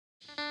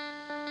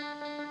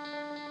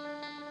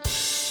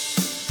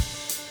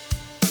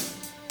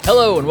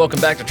Hello and welcome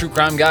back to True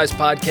Crime Guys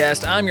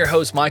Podcast. I'm your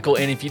host, Michael,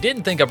 and if you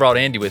didn't think I brought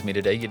Andy with me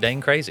today, you're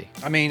dang crazy.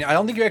 I mean, I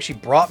don't think you actually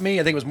brought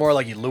me. I think it was more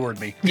like you lured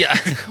me. Yeah,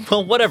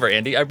 well, whatever,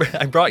 Andy. I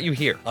brought you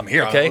here. I'm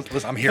here. Okay?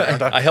 Listen, I'm here.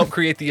 I helped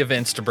create the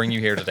events to bring you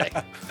here today.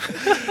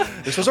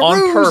 This was a On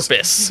ruse.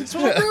 purpose. This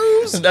was a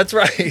ruse. That's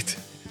right.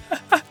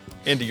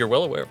 Andy, you're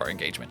well aware of our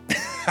engagement.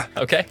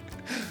 Okay?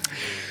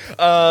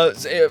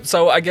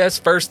 So I guess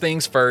first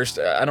things first,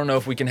 I don't know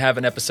if we can have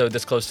an episode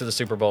this close to the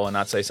Super Bowl and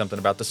not say something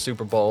about the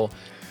Super Bowl.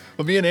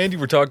 But me and Andy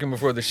were talking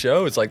before the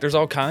show. It's like there's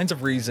all kinds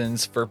of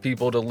reasons for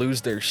people to lose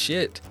their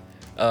shit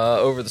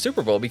over the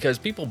Super Bowl because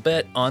people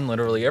bet on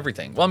literally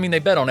everything. Well, I mean, they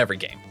bet on every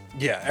game.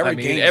 Yeah,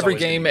 every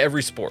game,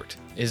 every sport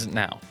is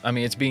now. I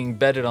mean, it's being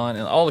betted on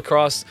and all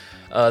across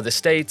the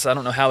states. I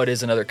don't know how it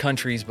is in other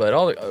countries,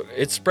 but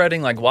it's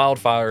spreading like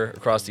wildfire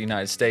across the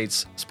United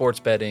States. Sports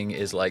betting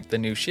is like the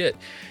new shit.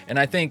 And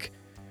I think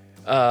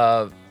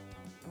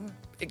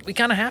we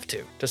kind of have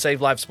to save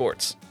live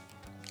sports.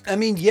 I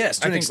mean, yes,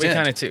 to an extent. We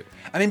kind of do.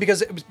 I mean,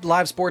 because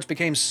live sports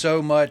became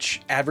so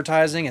much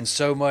advertising and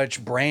so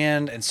much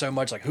brand and so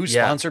much like who's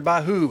sponsored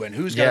by who and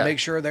who's got to make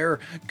sure they're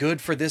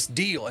good for this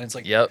deal. And it's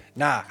like,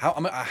 nah,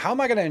 how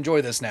am I going to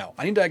enjoy this now?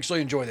 I need to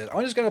actually enjoy this.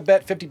 I'm just going to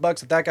bet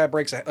 $50 that guy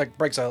breaks a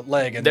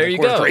leg in the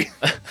quarter three.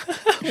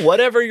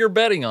 Whatever you're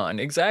betting on,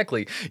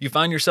 exactly. You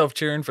find yourself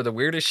cheering for the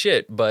weirdest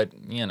shit, but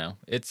you know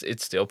it's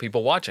still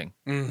people watching.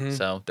 Mm-hmm.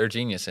 So they're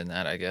genius in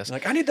that, I guess.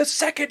 Like, I need the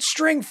second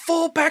string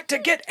fullback to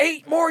get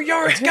 8 more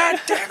yards. God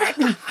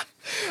damn it!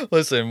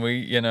 Listen,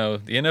 the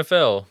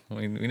NFL,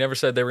 we never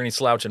said they were any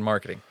slouch in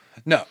marketing.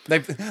 No,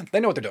 they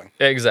know what they're doing.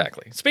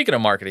 Exactly. Speaking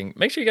of marketing,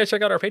 make sure you guys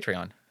check out our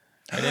Patreon.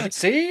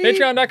 See?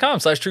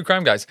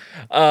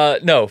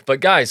 Patreon.com/TrueCrimeGuys. No, but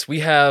guys,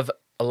 we have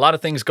a lot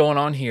of things going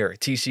on here.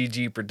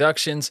 TCG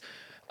Productions.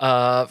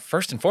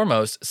 First and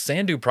foremost,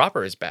 Sandu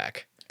Proper is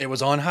back. It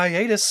was on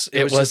hiatus.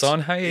 It was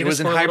on hiatus. It was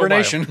in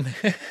hibernation.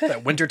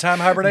 That wintertime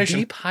hibernation.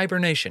 Deep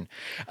hibernation.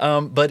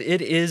 But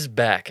it is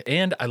back.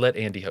 And I let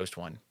Andy host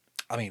one.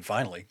 I mean,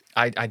 finally.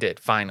 I did,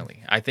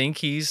 finally. I think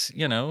he's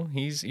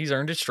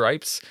earned his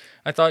stripes.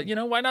 I thought,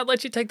 why not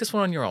let you take this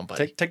one on your own,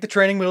 buddy? Take the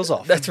training wheels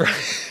off. That's right.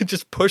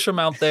 Just push him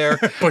out there.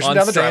 Push him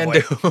down the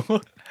driveway.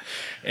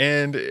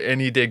 And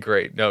he did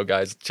great. No,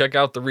 guys, check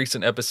out the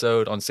recent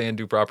episode on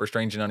Sandu Proper,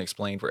 Strange and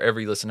Unexplained, wherever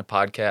you listen to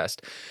podcasts.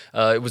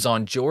 It was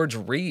on George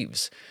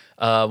Reeves,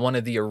 one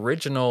of the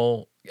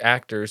original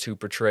actors who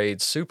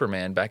portrayed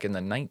Superman back in the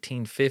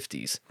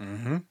 1950s.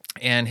 Mm-hmm.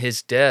 And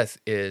his death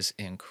is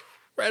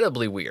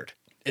incredibly weird.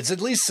 It's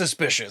at least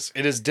suspicious.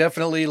 It is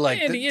definitely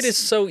like... Andy, it is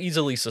so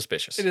easily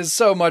suspicious. It is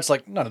so much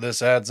like, none of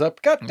this adds up.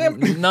 God damn.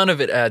 None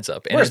of it adds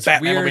up. And Where's it's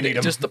Batman when weird, we need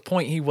him? just the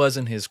point he was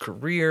in his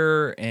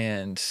career,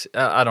 and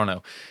I don't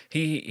know.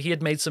 He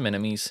had made some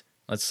enemies,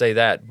 let's say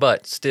that.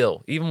 But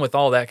still, even with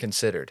all that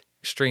considered,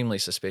 extremely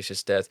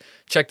suspicious death.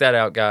 Check that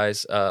out,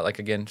 guys.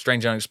 Again,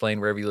 Strange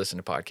Unexplained, wherever you listen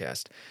to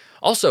podcasts.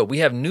 Also, we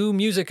have new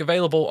music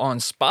available on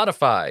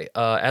Spotify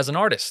as an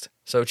artist.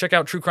 So check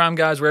out True Crime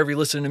Guys wherever you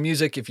listen to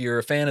music. If you're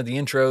a fan of the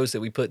intros that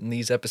we put in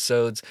these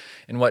episodes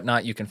and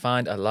whatnot, you can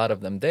find a lot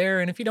of them there.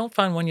 And if you don't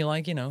find one you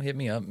like, hit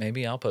me up.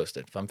 Maybe I'll post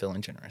it if I'm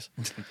feeling generous.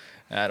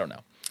 I don't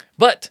know.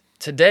 But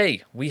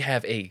today we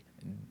have a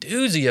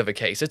doozy of a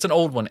case. It's an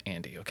old one,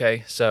 Andy,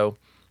 okay? So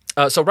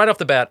right off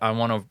the bat, I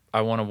want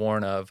to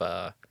warn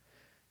of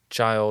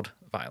child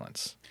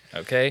violence,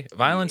 okay?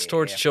 Violence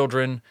towards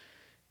children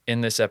in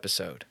this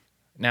episode.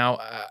 Now,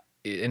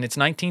 and it's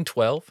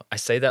 1912. I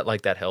say that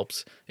like that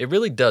helps. It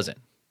really doesn't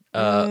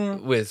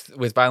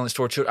with violence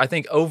towards children. I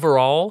think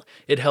overall,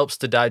 it helps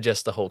to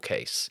digest the whole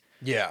case.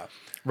 Yeah.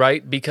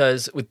 Right?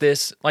 Because with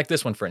this, like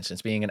this one, for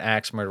instance, being an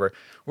axe murderer,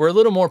 we're a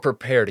little more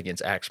prepared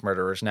against axe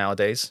murderers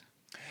nowadays.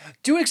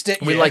 To an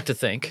extent, We like to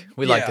think.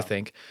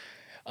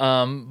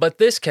 But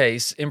this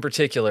case in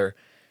particular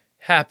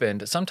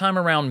happened sometime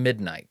around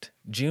midnight,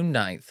 June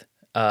 9th.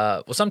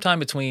 Sometime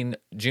between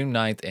June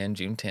 9th and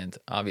June 10th,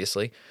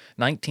 obviously,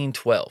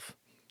 1912.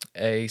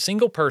 A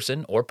single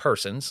person or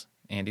persons,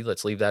 Andy,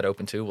 let's leave that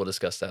open too, we'll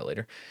discuss that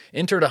later,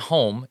 entered a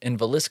home in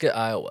Villisca,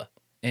 Iowa,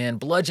 and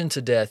bludgeoned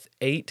to death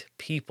 8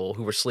 people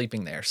who were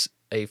sleeping there,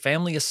 a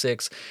family of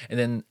 6, and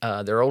then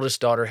their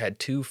oldest daughter had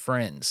 2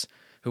 friends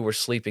who were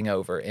sleeping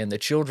over, and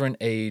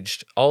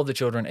all the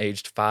children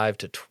aged 5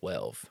 to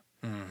 12.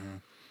 Mm-hmm.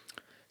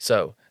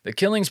 So, the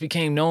killings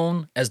became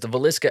known as the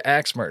Villisca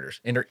Ax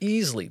Murders and are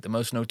easily the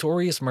most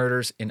notorious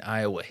murders in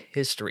Iowa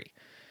history.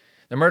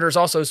 The murders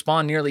also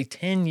spawned nearly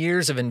 10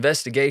 years of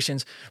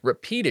investigations,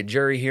 repeated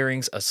jury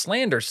hearings, a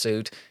slander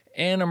suit,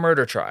 and a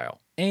murder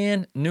trial,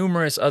 and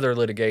numerous other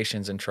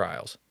litigations and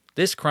trials.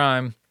 This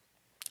crime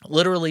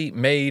literally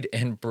made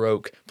and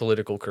broke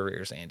political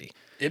careers, Andy.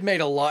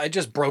 It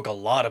just broke a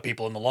lot of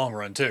people in the long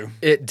run, too.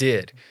 It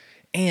did.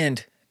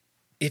 And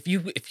if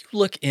you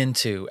look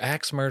into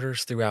axe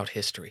murders throughout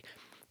history,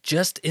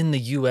 just in the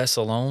U.S.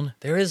 alone,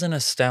 there is an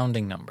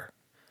astounding number.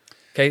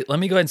 Okay, let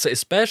me go ahead and say,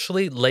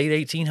 especially late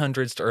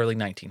 1800s to early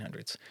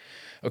 1900s.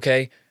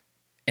 Okay,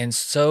 and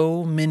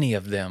so many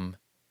of them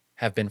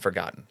have been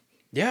forgotten.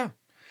 Yeah.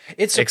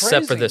 It's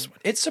except for this one.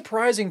 It's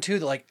surprising too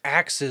that like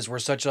axes were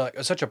such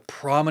a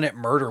prominent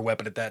murder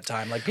weapon at that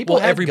time. Like people,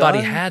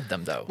 everybody had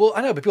them though. Well,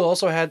 I know, but people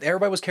also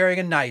everybody was carrying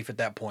a knife at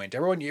that point.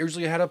 Everyone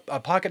usually had a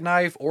pocket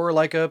knife or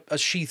like a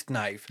sheathed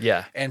knife.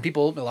 Yeah, and a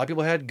lot of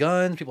people had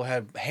guns. People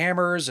had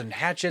hammers and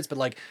hatchets, but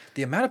like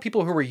the amount of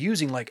people who were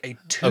using like a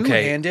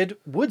two-handed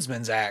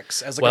woodsman's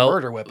axe as like a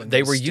murder weapon.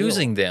 They were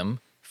using them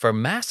for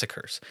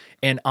massacres.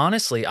 And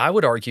honestly, I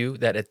would argue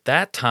that at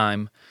that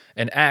time,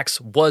 an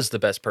axe was the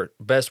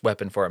best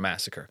weapon for a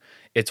massacre.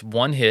 It's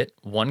one hit,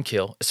 one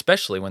kill,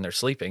 especially when they're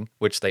sleeping,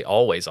 which they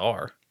always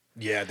are.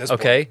 Yeah, that's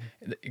okay.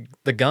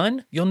 The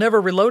gun, you'll never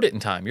reload it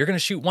in time. You're going to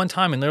shoot one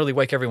time and literally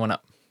wake everyone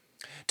up.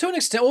 To an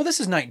extent, well, this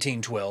is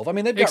 1912. I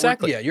mean, they've got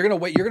exactly. Yeah, you're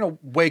gonna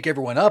wake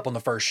everyone up on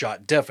the first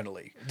shot,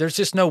 definitely. There's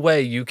just no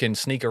way you can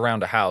sneak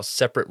around a house,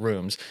 separate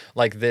rooms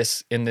like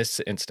this in this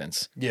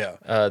instance. Yeah.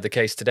 The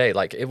case today,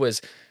 like it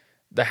was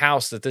the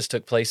house that this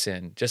took place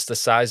in. Just the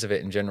size of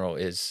it in general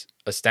is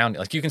astounding.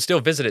 Like you can still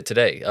visit it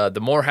today.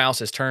 The Moore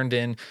House is turned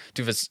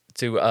into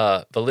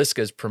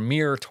Villisca's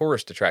premier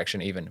tourist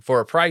attraction. Even for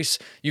a price,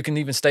 you can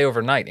even stay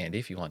overnight, Andy,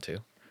 if you want to.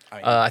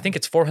 I think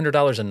it's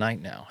 $400 a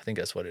night now. I think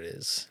that's what it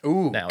is.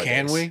 Ooh, nowadays.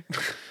 Can we?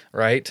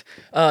 Right?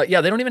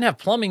 Yeah, they don't even have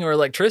plumbing or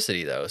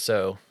electricity though.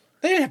 So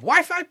they didn't have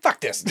Wi-Fi.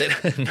 Fuck this.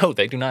 No,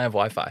 they do not have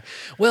Wi-Fi.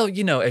 Well,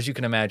 as you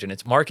can imagine,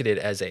 it's marketed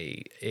as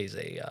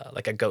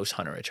like a ghost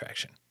hunter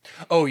attraction.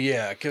 Oh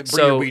yeah, bring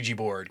your Ouija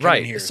board. Come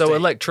right. in here, so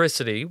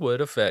electricity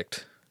would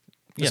affect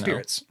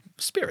spirits.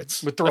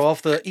 Would throw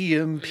off the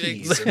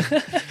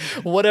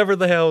EMPs. Whatever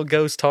the hell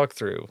ghosts talk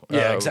through.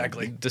 Yeah,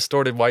 exactly.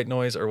 Distorted white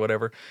noise or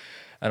whatever.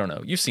 I don't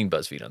know. You've seen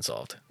BuzzFeed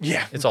Unsolved.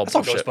 Yeah. It's all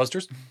bullshit.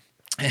 Ghostbusters.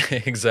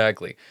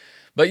 Exactly.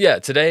 But yeah,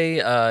 today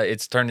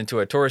it's turned into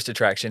a tourist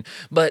attraction.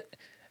 But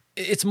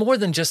it's more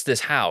than just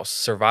this house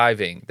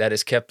surviving that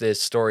has kept this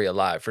story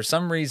alive. For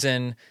some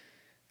reason,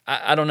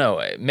 I don't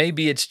know.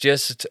 Maybe it's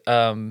just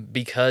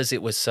because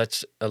it was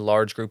such a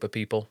large group of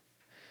people.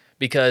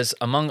 Because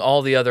among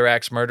all the other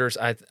axe murders,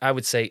 I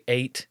would say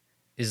 8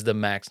 is the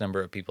max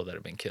number of people that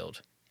have been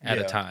killed at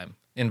a time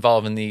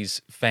involving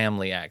these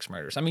family axe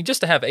murders. I mean,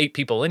 just to have 8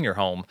 people in your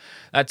home,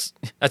 that's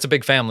a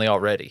big family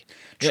already.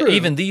 True.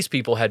 Even these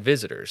people had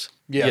visitors.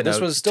 Yeah, this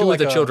was still 2 like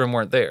of the children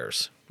weren't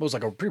theirs. It was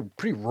like a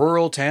pretty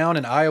rural town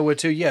in Iowa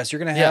too. Yes, you're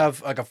gonna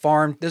have like a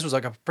farm. This was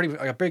like a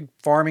big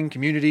farming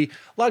community.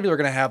 A lot of people are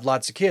gonna have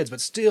lots of kids,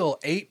 but still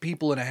 8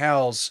 people in a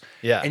house.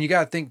 Yeah, and you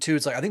gotta think too.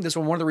 It's like I think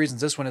one of the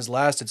reasons this one has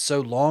lasted so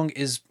long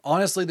is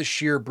honestly the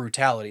sheer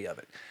brutality of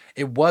it.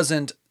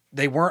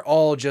 They weren't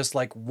all just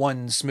like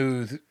one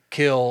smooth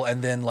kill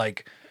and then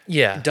like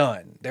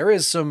done. There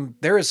is some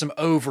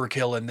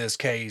overkill in this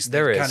case.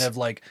 That kind of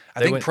like I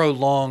think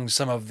prolongs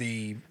some of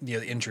the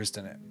interest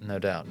in it. No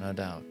doubt.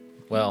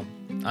 Well,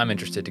 I'm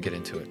interested to get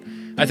into it.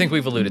 I think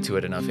we've alluded to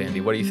it enough, Andy.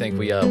 What do you think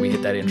we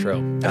hit that intro?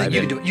 I think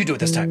you can do it. You do it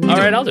this time. All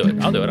right, I'll do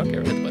it. I'll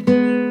care. Hit the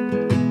button.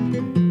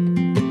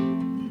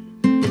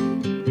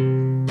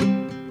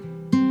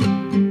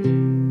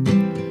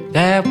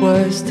 That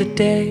was the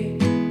day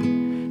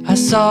I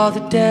saw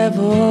the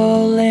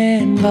devil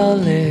in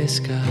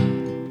Villisca,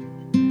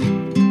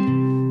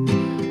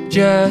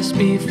 just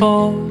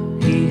before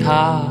he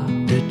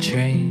hopped a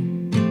train.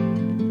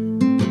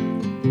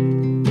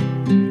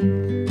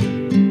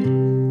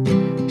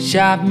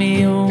 Shot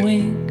me a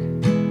wink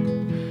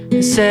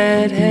and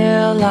said,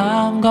 hell,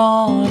 I'm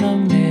gonna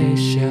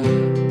miss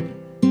you,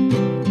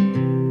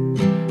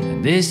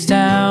 and this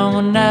town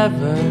will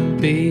never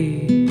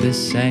be the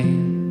same.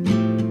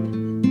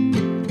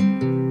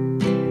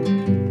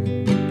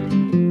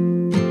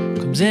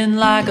 Comes in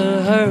like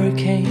a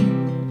hurricane,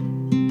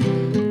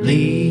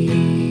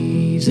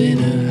 leaves in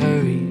a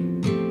hurry,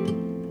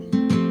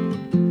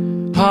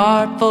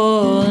 heart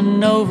full of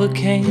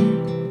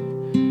Novocaine,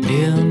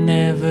 he'll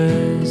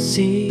never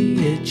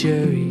see a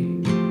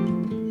jury,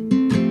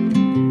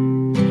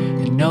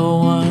 and no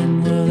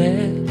one will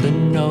ever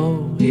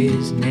know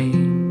his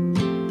name.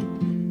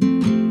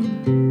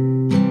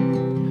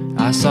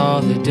 I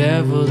saw the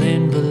devil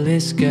in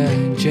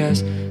Villisca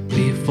just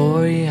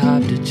before he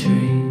hopped a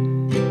train.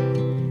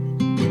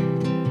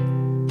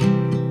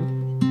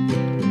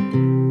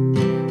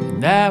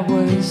 And that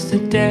was the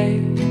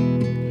day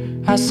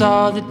I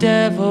saw the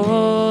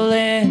devil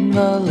in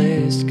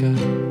Villisca.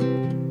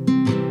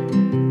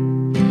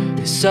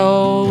 His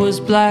soul was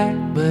black,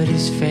 but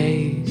his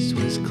face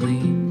was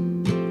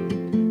clean.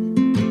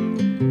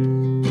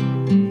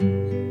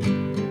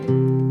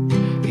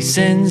 He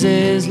sends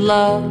his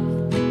love,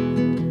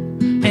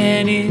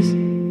 and he's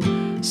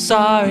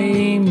sorry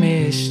he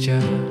missed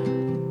you.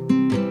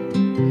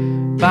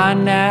 By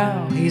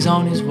now, he's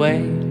on his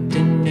way to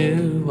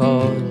New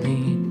Orleans.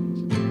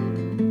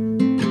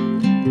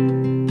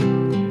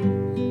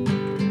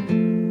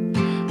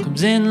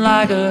 Comes in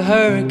like a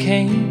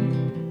hurricane,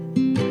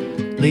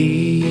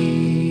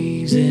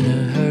 leaves in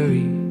a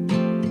hurry,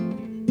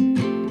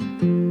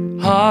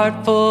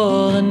 heart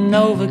full of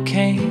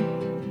Novocaine,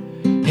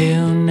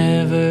 he'll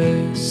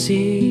never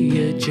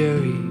see a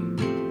jury,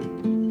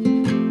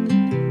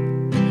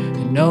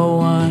 and no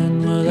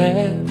one will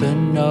ever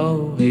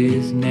know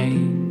his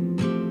name.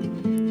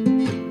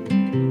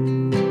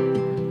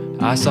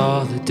 I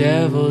saw the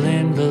devil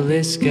in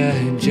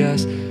Villisca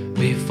just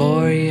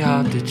before he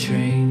hopped a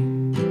train.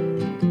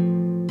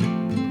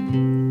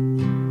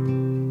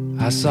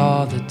 I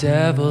saw the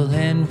devil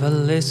in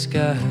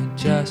Villisca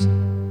just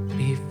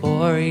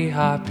before he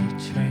hopped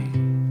a train.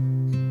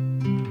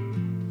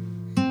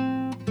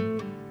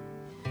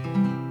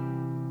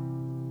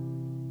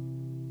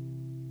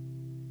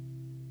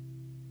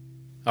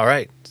 All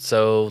right,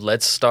 so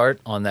let's start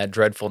on that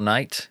dreadful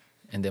night,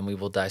 and then we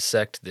will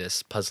dissect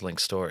this puzzling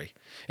story.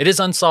 It is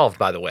unsolved,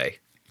 by the way.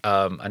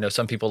 I know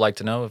some people like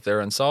to know if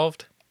they're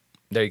unsolved.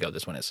 There you go,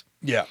 this one is.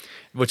 Yeah.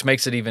 Which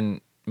makes it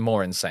even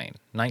more insane.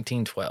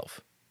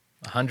 1912.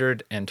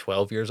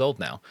 112 years old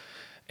now,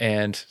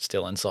 and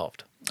still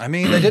unsolved. I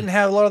mean, they didn't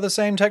have a lot of the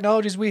same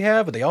technologies we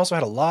have, but they also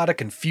had a lot of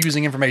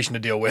confusing information to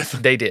deal with.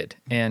 They did,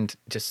 and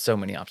just so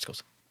many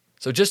obstacles.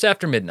 So just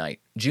after midnight,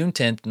 June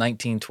 10th,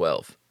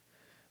 1912,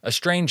 a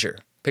stranger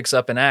picks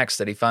up an axe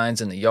that he finds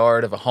in the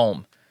yard of a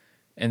home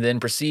and then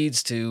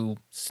proceeds to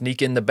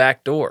sneak in the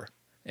back door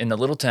in the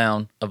little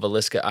town of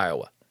Villisca,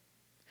 Iowa.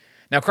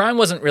 Now, crime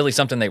wasn't really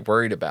something they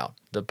worried about.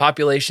 The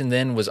population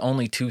then was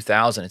only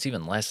 2,000. It's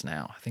even less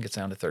now. I think it's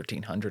down to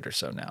 1,300 or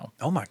so now.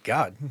 Oh, my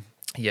God.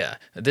 Yeah.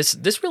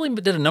 This really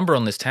did a number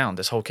on this town,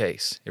 this whole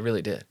case. It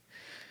really did.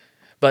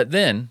 But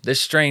then this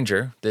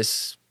stranger,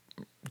 this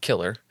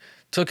killer,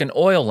 took an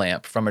oil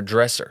lamp from a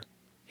dresser.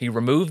 He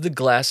removed the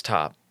glass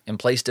top and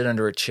placed it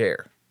under a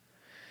chair.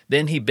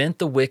 Then he bent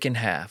the wick in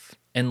half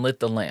and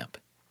lit the lamp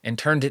and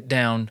turned it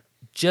down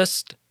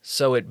just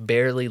so it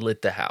barely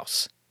lit the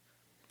house.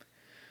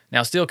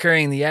 Now, still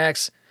carrying the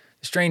axe,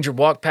 the stranger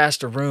walked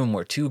past a room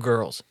where two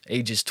girls,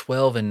 ages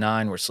 12 and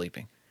 9, were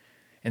sleeping.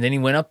 And then he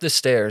went up the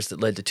stairs that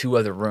led to two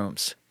other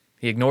rooms.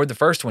 He ignored the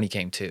first one he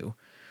came to,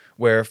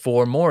 where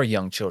 4 more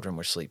young children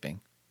were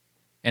sleeping,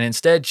 and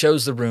instead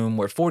chose the room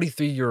where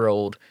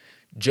 43-year-old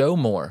Joe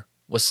Moore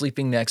was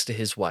sleeping next to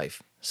his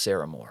wife,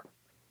 Sarah Moore.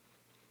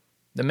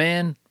 The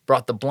man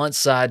brought the blunt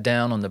side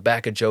down on the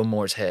back of Joe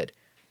Moore's head,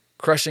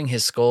 crushing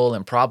his skull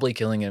and probably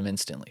killing him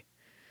instantly.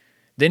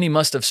 Then he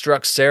must have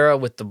struck Sarah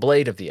with the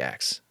blade of the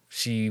axe.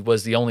 She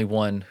was the only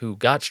one who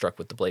got struck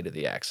with the blade of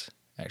the axe,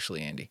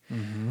 actually, Andy.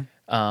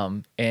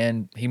 Mm-hmm.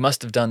 And he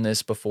must have done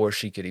this before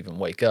she could even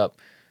wake up.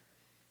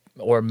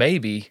 Or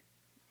maybe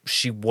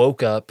she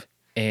woke up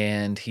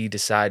and he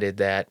decided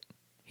that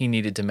he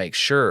needed to make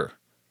sure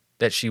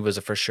that she was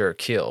a for sure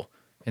kill.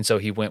 And so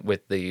he went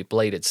with the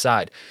bladed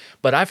side.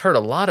 But I've heard a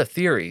lot of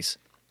theories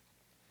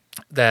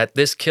that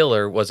this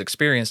killer was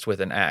experienced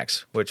with an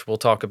axe, which we'll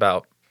talk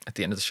about at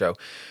the end of the show.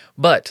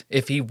 But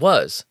if he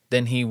was,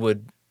 then he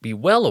would be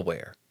well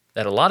aware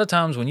that a lot of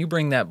times when you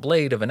bring that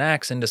blade of an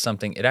axe into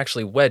something, it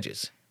actually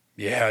wedges.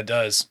 Yeah, it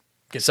does.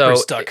 Gets pretty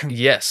stuck.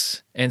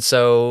 Yes. And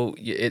so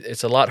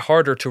it's a lot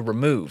harder to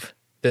remove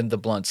than the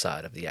blunt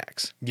side of the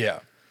axe. Yeah.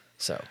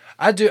 So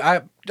I'll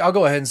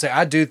go ahead and say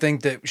I do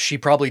think that she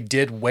probably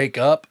did wake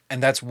up,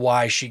 and that's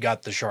why she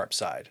got the sharp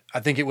side. I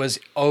think it was,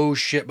 oh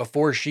shit,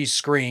 before she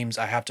screams,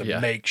 I have to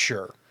make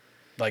sure.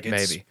 Like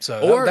it's, maybe.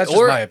 So that's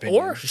just my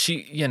opinion. Or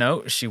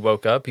she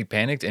woke up, he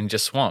panicked and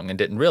just swung and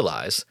didn't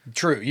realize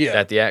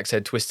that the axe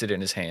had twisted in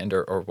his hand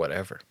or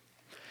whatever.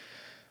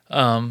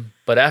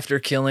 But after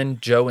killing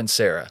Joe and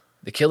Sarah,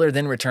 the killer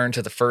then returned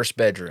to the first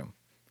bedroom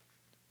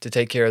to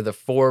take care of the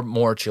 4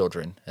 more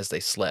children as they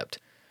slept.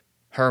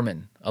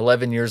 Herman,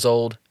 11 years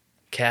old,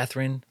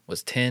 Catherine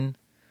was 10,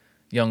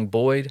 young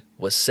Boyd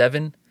was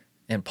 7,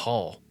 and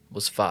Paul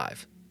was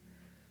 5.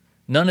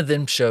 None of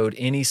them showed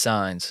any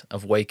signs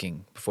of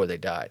waking before they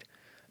died,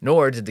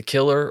 nor did the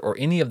killer or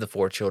any of the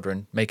 4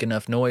 children make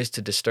enough noise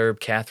to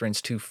disturb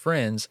Catherine's 2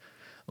 friends,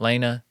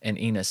 Lena and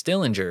Ina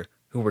Stillinger,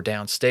 who were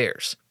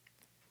downstairs.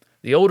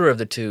 The older of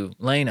the 2,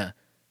 Lena,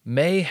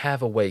 may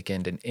have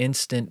awakened an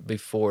instant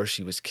before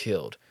she was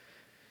killed,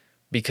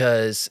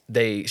 because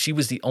she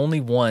was the only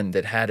one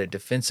that had a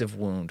defensive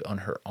wound on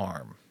her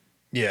arm.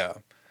 Yeah.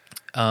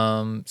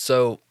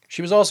 So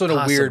she was also in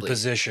a weird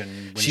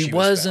position. When she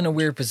was in a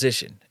weird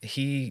position.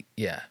 She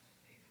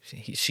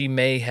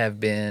may have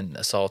been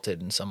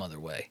assaulted in some other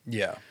way.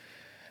 Yeah.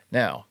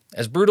 Now,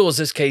 as brutal as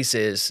this case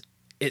is,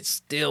 it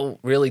still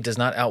really does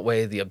not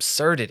outweigh the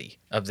absurdity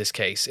of this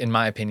case, in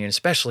my opinion,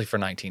 especially for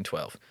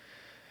 1912.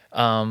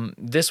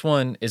 This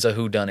one is a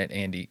whodunit,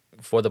 Andy,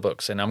 for the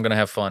books, and I'm going to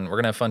have fun. We're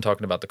going to have fun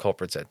talking about the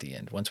culprits at the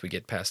end once we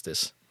get past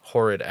this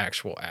horrid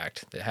actual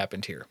act that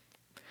happened here.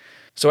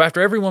 So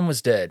after everyone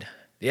was dead,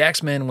 the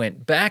Axemen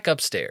went back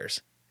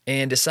upstairs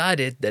and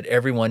decided that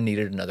everyone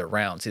needed another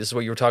round. See, this is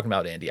what you were talking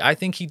about, Andy. I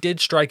think he did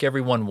strike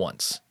everyone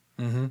once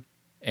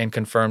and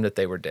confirm that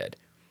they were dead.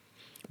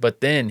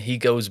 But then he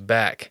goes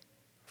back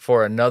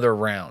for another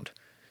round,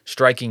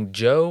 striking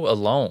Joe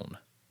alone.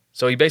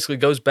 So he basically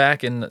goes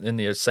back in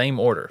the same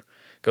order.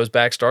 Goes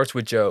back, starts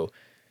with Joe,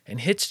 and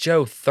hits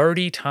Joe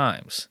 30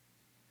 times.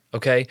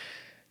 Okay?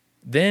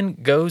 Then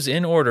goes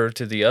in order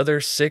to the other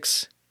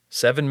 6,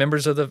 7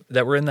 members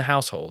that were in the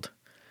household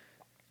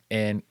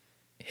and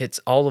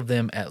hits all of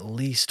them at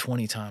least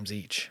 20 times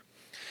each.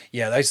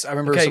 Yeah, I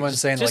remember someone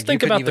saying just like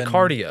think about the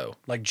cardio.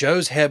 Like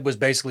Joe's head was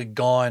basically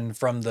gone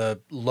from the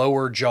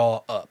lower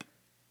jaw up.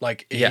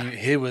 Like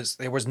there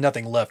was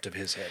nothing left of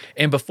his head.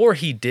 And before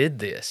he did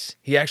this,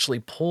 he actually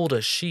pulled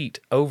a sheet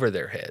over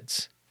their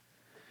heads.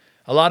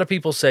 A lot of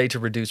people say to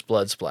reduce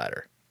blood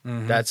splatter.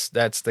 Mm-hmm.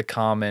 That's the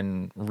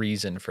common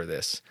reason for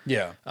this.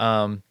 Yeah.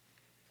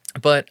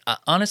 But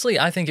honestly,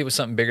 I think it was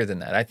something bigger than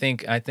that. I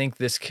think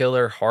this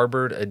killer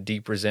harbored a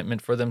deep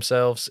resentment for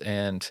themselves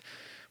and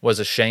was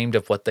ashamed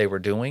of what they were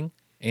doing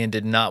and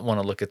did not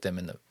want to look at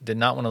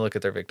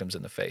their victims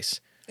in the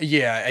face.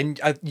 Yeah, and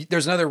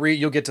there's another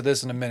you'll get to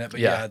this in a minute,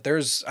 but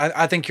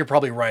I think you're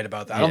probably right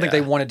about that. I don't think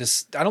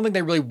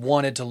they really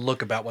wanted to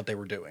look about what they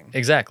were doing.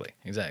 Exactly.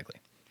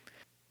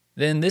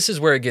 Then this is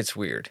where it gets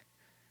weird.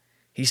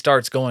 He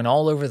starts going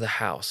all over the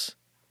house,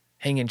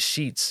 hanging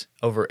sheets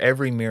over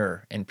every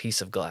mirror and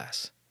piece of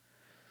glass.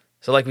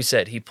 So like we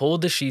said, he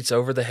pulled the sheets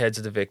over the heads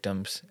of the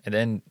victims and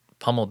then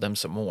pummeled them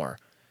some more,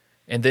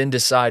 and then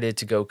decided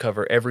to go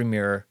cover every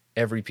mirror,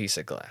 every piece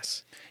of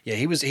glass. Yeah,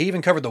 he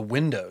even covered the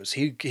windows.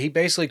 He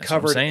basically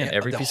covered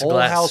every piece of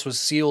glass. The whole house was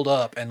sealed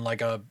up in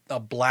like a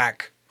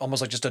black,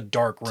 almost like just a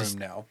dark room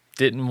now.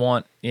 Didn't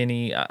want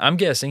any. I'm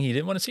guessing he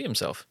didn't want to see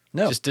himself.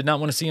 No, just did not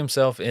want to see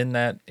himself in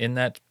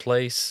that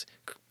place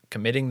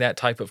committing that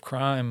type of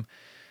crime.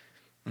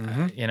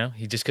 Mm-hmm.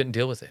 He just couldn't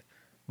deal with it.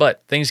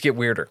 But things get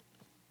weirder.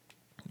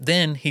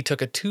 Then he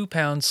took a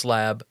 2-pound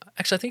slab.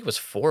 Actually, I think it was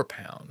 4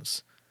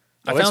 pounds.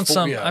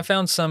 I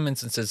found some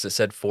instances that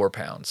said 4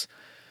 pounds.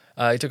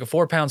 He took a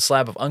 4-pound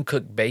slab of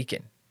uncooked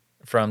bacon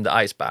from the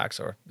icebox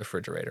or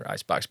refrigerator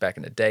icebox back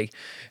in the day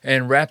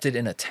and wrapped it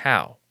in a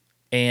towel.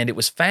 And it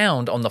was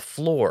found on the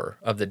floor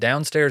of the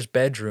downstairs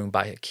bedroom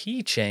by a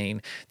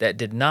keychain that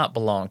did not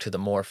belong to the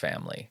Moore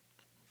family.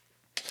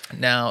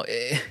 Now,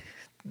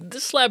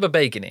 this slab of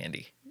bacon,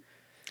 Andy.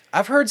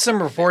 I've heard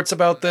some reports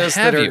about this.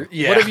 What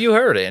have you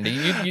heard, Andy?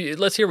 You,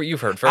 let's hear what you've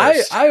heard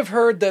first. I've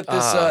heard that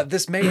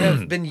this may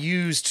have been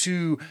used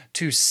to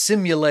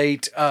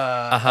simulate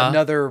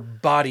another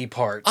body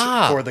part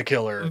for the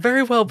killer.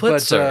 Very well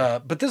put,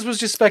 sir. But this was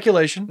just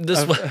speculation.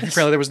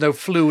 Apparently there was no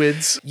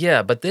fluids.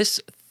 Yeah, but this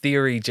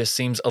theory just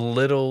seems a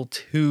little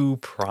too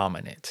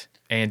prominent,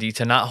 Andy,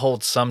 to not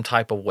hold some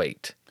type of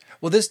weight.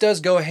 Well, this does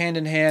go hand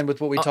in hand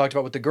with what we talked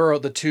about with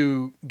the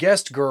two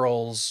guest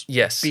girls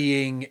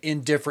being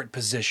in different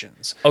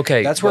positions.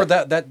 Okay. That's where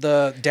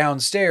the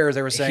downstairs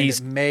they were saying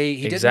he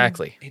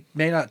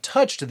may not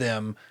touched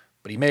them,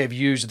 but he may have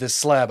used this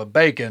slab of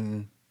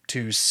bacon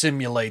to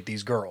simulate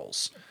these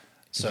girls.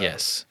 So.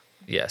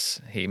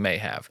 Yes, he may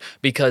have.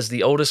 Because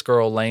the oldest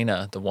girl,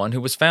 Lena, the one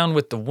who was found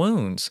with the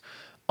wounds,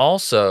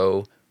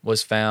 also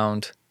was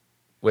found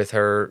with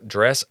her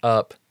dress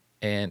up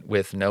and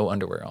with no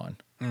underwear on.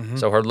 Mm-hmm.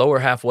 So her lower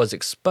half was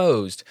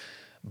exposed,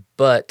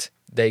 but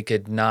they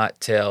could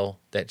not tell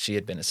that she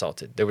had been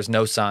assaulted. There was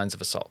no signs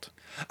of assault.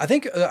 I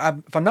think,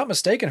 if I'm not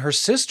mistaken, her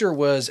sister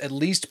was at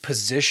least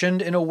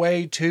positioned in a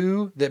way,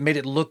 too, that made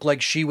it look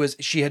like she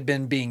had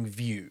been being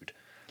viewed.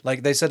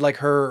 Like they said, like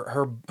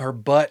her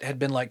butt had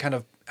been like kind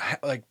of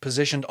like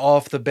positioned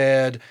off the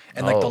bed,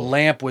 and like the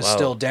lamp was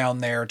still down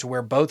there to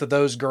where both of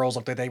those girls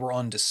looked like they were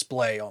on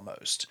display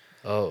almost.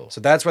 Oh. So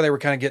that's where they were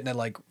kind of getting at,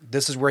 like,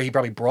 this is where he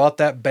probably brought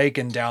that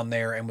bacon down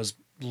there and was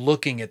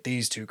looking at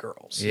these two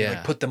girls. Yeah.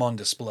 Like, put them on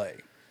display.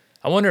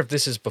 I wonder if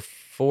this is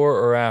before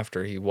or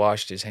after he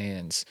washed his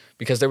hands,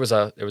 because there was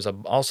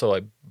also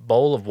a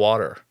bowl of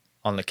water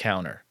on the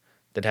counter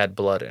that had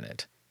blood in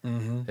it.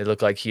 Mm-hmm. It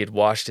looked like he had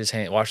washed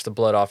the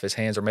blood off his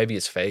hands, or maybe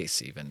his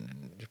face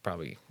even,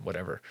 probably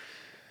whatever.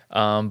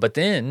 But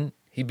then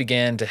he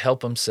began to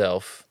help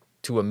himself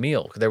to a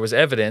meal. There was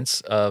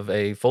evidence of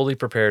a fully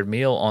prepared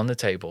meal on the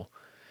table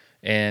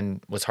and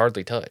was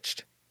hardly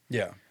touched.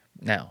 Yeah.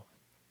 Now,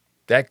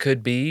 that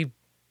could be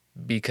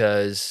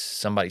because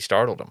somebody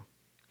startled him.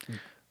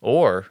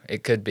 Or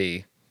it could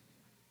be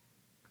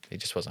he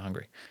just wasn't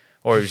hungry.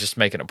 Or he was just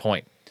making a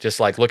point.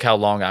 Just like, look how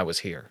long I was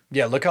here.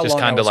 Yeah, look how just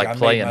long I was here. Just kind of like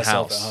playing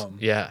house.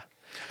 Yeah.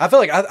 I feel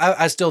like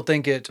I still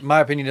think my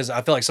opinion is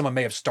I feel like someone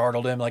may have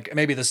startled him. Like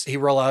maybe he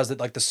realized that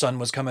like the sun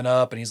was coming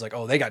up and he's like,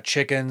 oh, they got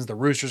chickens. The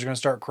roosters are going to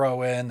start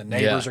crowing. The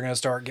neighbors are going to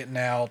start getting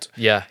out.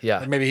 Yeah.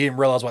 And maybe he didn't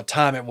realize what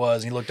time it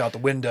was. And he looked out the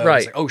window. Right. And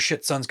he's like, oh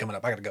shit, sun's coming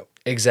up. I got to go.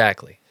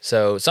 Exactly.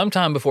 So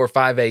sometime before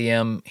 5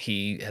 a.m.,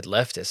 he had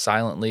left as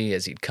silently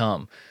as he'd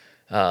come,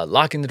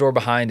 locking the door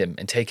behind him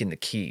and taking the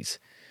keys.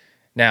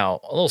 Now,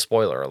 a little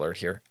spoiler alert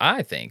here.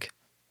 I think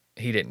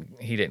he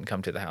didn't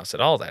come to the house at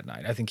all that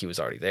night. I think he was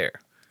already there.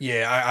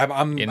 Yeah,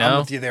 I'm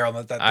with you there on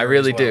that. I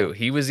really do.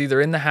 He was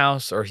either in the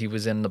house or he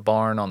was in the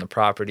barn on the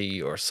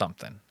property or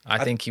something.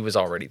 I think he was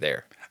already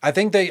there. I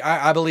think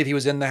I believe he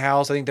was in the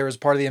house. I think there was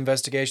part of the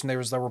investigation. There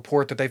was the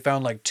report that they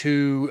found like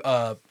two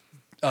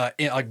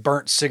like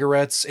burnt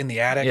cigarettes in the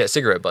attic. Yeah,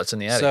 cigarette butts in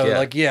the attic. So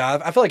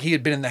I feel like he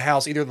had been in the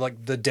house either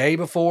like the day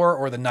before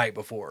or the night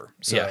before.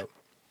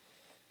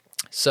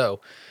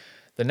 So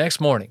the next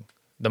morning,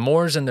 the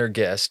Moores and their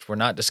guest were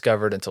not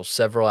discovered until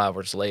several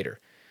hours later.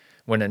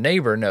 when a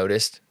neighbor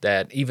noticed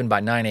that even by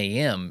 9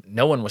 a.m.,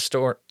 no one was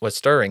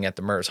stirring at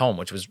the Murs home,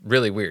 which was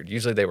really weird.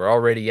 Usually they were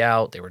already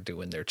out. They were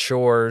doing their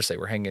chores. They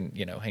were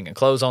hanging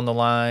clothes on the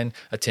line,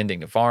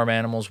 attending to farm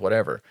animals,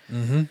 whatever.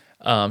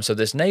 So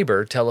this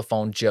neighbor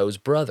telephoned Joe's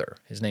brother.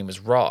 His name was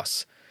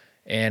Ross,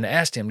 and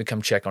asked him to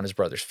come check on his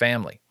brother's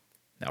family.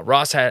 Now,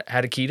 Ross had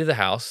a key to the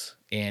house,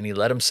 and he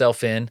let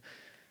himself in.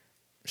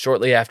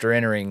 Shortly after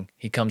entering,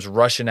 he comes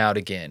rushing out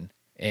again,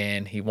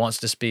 and he wants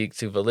to speak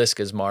to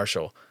Villisca's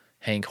marshal,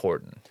 Hank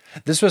Horton.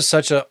 This was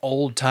such an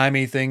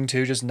old-timey thing,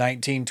 too, just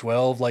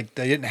 1912. Like,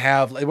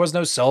 there was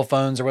no cell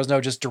phones. There was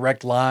no just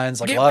direct lines.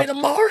 Like, Get me the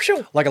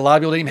marshal! Like, a lot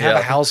of people didn't even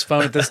have a house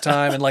phone at this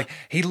time. And, like,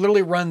 he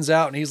literally runs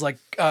out, and he's like,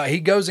 he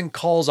goes and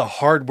calls a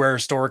hardware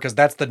store because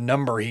that's the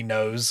number he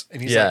knows.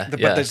 And he's like,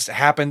 but this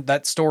happened,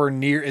 that store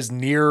is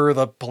near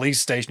the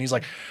police station. He's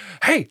like,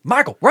 hey,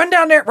 Michael, run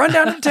down there, run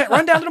down to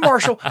the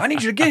marshal. I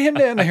need you to get him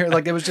down here.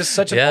 Like, it was just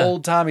such an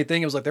old-timey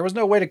thing. It was like, there was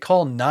no way to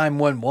call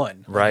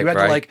 911. Right, you had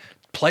to, like,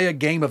 play a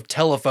game of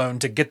telephone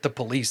to get the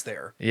police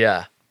there.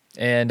 Yeah.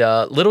 And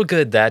little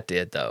good that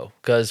did, though,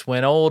 because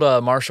when old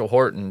Marshal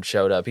Horton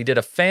showed up, he did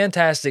a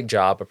fantastic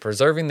job of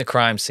preserving the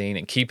crime scene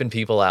and keeping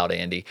people out,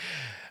 Andy.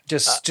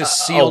 Just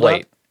sealed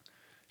up?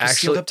 Actually,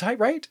 sealed up tight,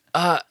 right?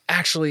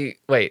 Actually,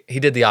 wait, he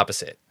did the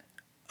opposite.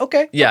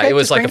 Okay. Yeah, okay, it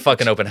was like a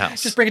fucking open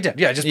house. Just bring it down.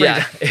 Yeah, just bring it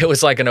down. It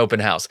was like an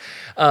open house.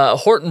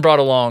 Horton brought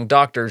along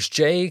doctors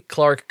J.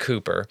 Clark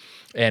Cooper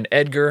and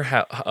Edgar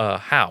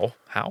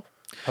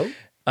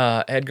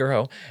Edgar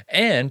Ho,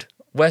 and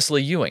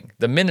Wesley Ewing,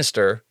 the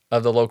minister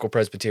of the local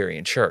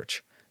Presbyterian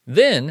church.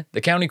 Then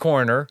the county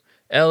coroner,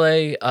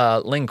 L.A.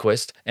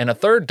 Lindquist, and a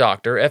third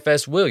doctor,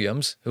 F.S.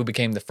 Williams, who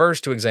became the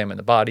first to examine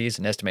the bodies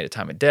and estimated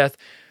time of death,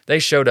 they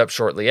showed up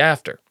shortly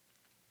after.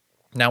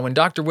 Now, when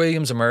Dr.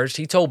 Williams emerged,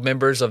 he told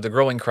members of the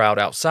growing crowd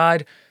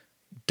outside,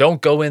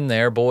 "Don't go in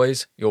there,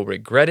 boys. You'll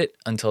regret it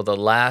until the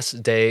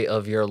last day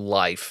of your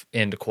life,"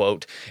 end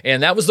quote.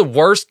 And that was the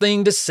worst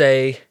thing to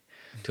say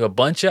to a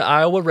bunch of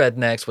Iowa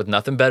rednecks with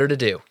nothing better to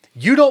do.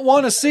 You don't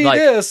want to see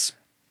this.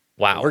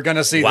 Wow. We're going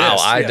to see this. Wow,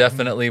 I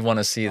definitely want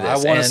to see this.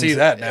 I want to see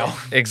that now.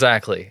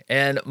 Exactly.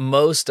 And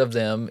most of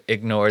them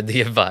ignored the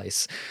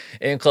advice.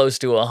 And close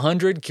to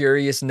 100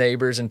 curious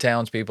neighbors and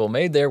townspeople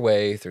made their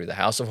way through the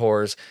House of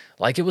Horrors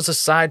like it was a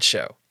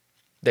sideshow.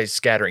 They're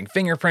scattering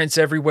fingerprints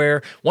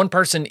everywhere. One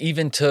person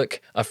even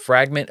took a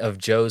fragment of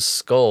Joe's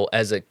skull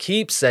as a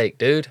keepsake,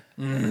 dude.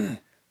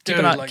 Keep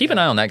an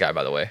eye on that guy,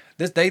 by the way.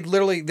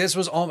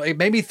 It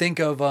made me think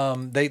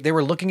of, they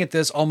were looking at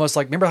this almost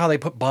like, remember how they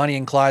put Bonnie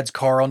and Clyde's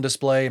car on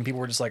display and people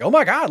were just like, oh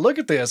my God, look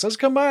at this. Let's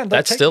come by.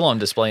 That's still on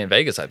display in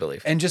Vegas, I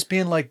believe. And just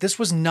being like, this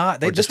was an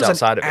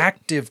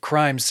active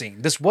crime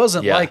scene. This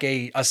wasn't like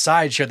a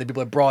sideshow that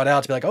people had brought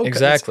out to be like, oh,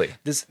 exactly.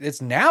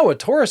 It's now a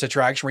tourist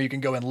attraction where you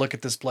can go and look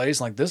at this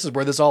place. Like, this is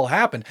where this all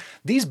happened.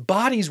 These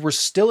bodies were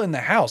still in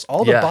the house.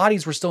 All the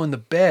bodies were still in the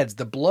beds.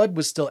 The blood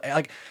was still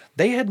like,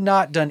 they had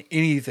not done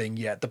anything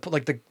yet.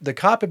 The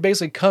cop had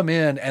basically come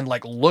in and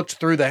like looked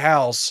through the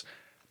house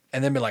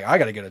and then be like, I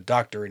got to get a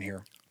doctor in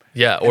here.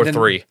 Yeah, or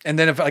three. And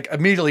then if like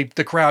immediately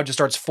the crowd just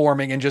starts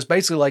forming and just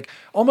basically like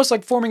almost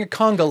like forming a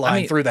conga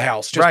line through the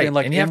house. Just being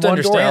like, and you have to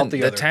understand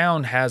the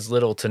town has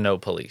little to no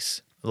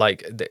police.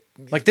 Like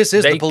this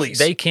is the police.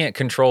 They can't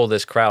control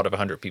this crowd of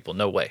 100 people.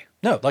 No way.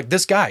 No, like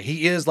this guy,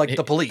 he is like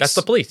the police. That's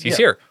the police. He's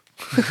here.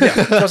 Yeah,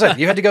 that's what I said.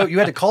 You had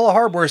to call a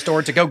hardware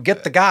store to go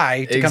get the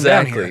guy to come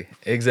down here.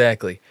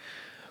 Exactly.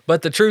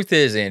 But the truth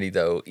is, Andy,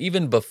 though,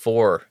 even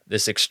before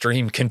this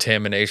extreme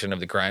contamination of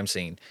the crime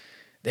scene,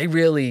 they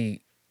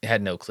really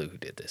had no clue who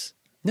did this.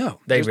 No.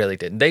 They really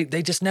didn't.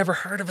 They just never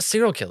heard of a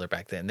serial killer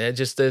back then. It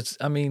just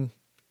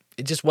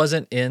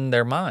wasn't in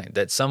their mind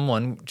that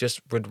someone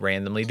just would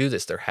randomly do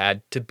this. There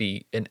had to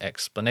be an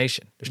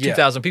explanation. There's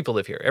 2,000 people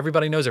live here.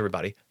 Everybody knows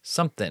everybody.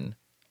 Something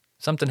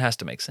has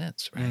to make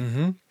sense, right?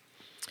 Mm-hmm.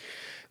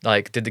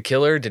 Like, did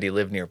he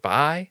live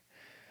nearby?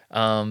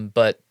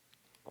 But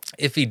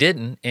if he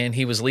didn't and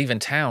he was leaving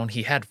town,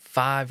 he had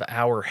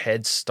 5-hour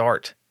head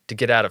start to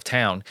get out of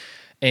town.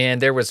 And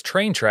there was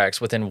train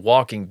tracks within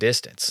walking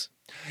distance.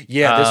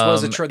 Yeah, this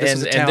was a town.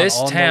 And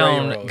this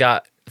town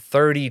got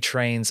 30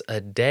 trains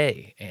a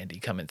day, Andy,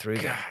 coming through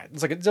there.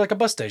 God, it's like a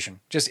bus station.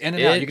 Just in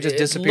and out. You could just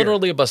disappear. It's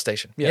literally a bus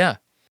station. Yeah.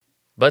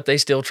 But they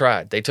still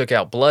tried. They took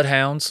out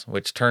bloodhounds,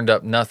 which turned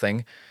up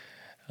nothing.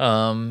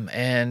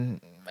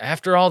 And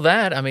after all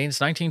that, I mean, it's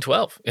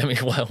 1912. I mean,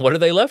 what are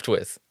they left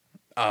with?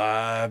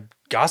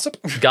 Gossip?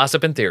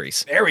 Gossip and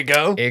theories. There we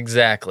go.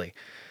 Exactly.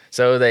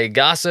 So they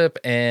gossip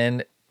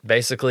and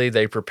basically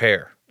they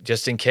prepare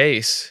just in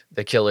case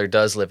the killer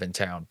does live in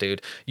town,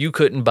 dude. You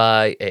couldn't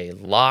buy a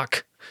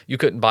lock. You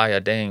couldn't buy a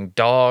dang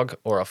dog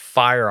or a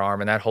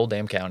firearm in that whole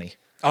damn county.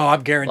 Oh,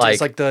 I'm guaranteed.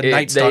 It's like the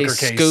Night Stalker case.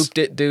 They scooped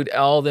it, dude.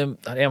 All them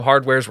damn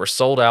hardwares were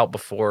sold out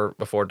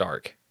before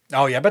dark.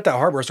 Oh, yeah. I bet that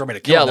hardware store made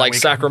a kill. Yeah, like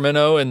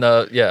Sacramento and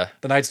the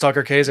Night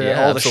Stalker case.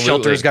 All the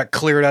shelters got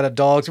cleared out of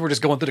dogs. We were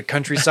just going through the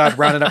countryside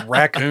rounding up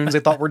raccoons they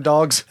thought were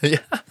dogs. Yeah.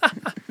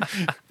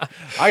 I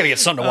got to get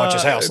something to watch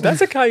his house. That's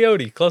a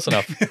coyote. Close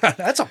enough.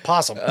 That's a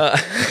possum.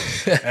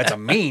 That's a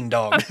mean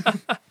dog.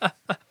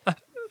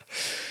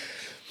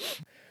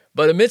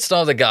 But amidst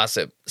all the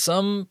gossip,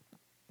 some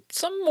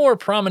more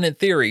prominent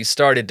theories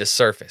started to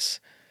surface.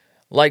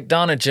 Like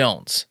Donna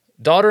Jones,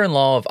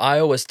 daughter-in-law of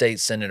Iowa State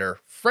Senator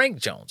Frank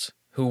Jones,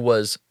 who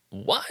was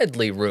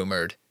widely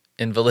rumored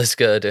in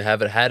Villisca to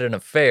have had an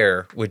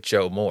affair with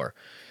Joe Moore.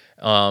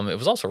 It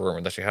was also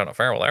rumored that she had an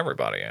affair with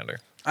everybody, Andy.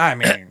 I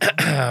mean,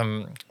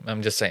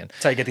 I'm just saying.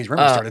 That's how you get these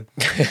rumors started.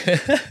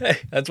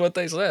 That's what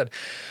they said.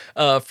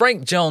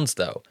 Frank Jones,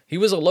 though, he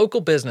was a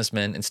local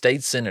businessman and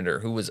state senator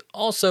who was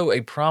also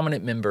a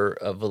prominent member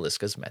of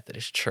Villisca's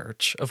Methodist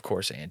Church. Of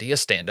course, Andy, a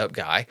stand-up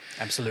guy.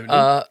 Absolutely.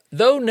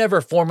 Though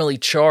never formally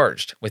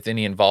charged with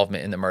any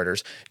involvement in the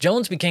murders,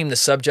 Jones became the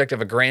subject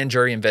of a grand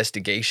jury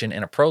investigation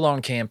and a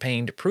prolonged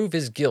campaign to prove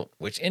his guilt,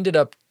 which ended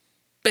up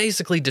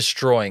basically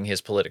destroying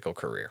his political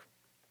career.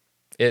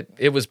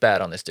 It was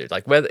bad on this dude.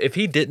 Like, if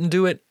he didn't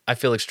do it, I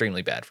feel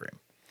extremely bad for him.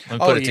 I'm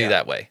gonna put it to you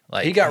that way.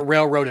 Like, he got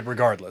railroaded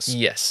regardless.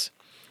 Yes.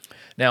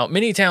 Now,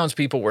 many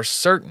townspeople were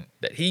certain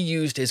that he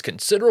used his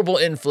considerable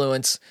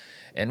influence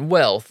and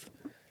wealth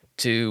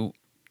to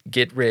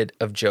get rid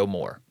of Joe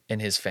Moore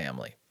and his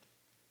family.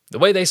 The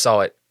way they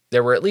saw it,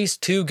 there were at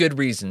least two good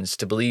reasons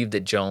to believe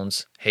that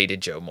Jones hated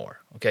Joe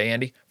Moore. Okay,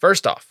 Andy?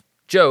 First off,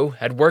 Joe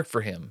had worked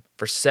for him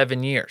for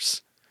 7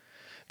 years,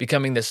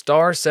 becoming the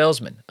star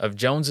salesman of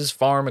Jones's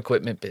farm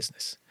equipment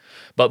business.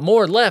 But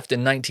Moore left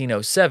in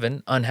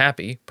 1907,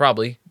 unhappy,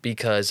 probably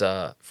because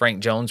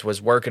Frank Jones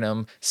was working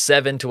him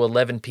 7 to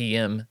 11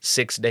 p.m.,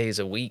 6 days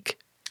a week.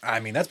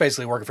 I mean, that's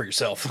basically working for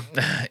yourself.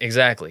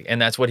 Exactly.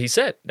 And that's what he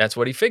said. That's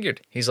what he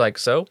figured. He's like,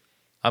 so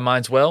I might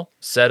as well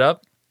set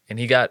up. And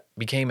he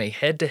became a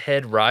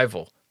head-to-head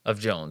rival of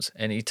Jones,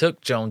 and he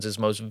took Jones's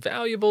most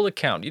valuable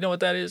account. You know what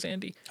that is,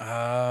 Andy?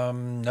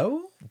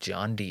 No.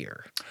 John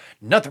Deere.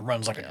 Nothing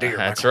runs like a deer.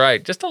 That's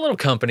right. Just a little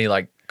company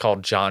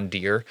called John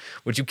Deere.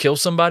 Would you kill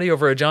somebody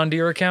over a John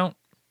Deere account?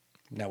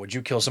 Now, would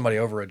you kill somebody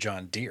over a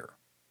John Deere?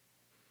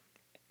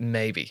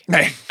 Maybe.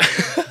 I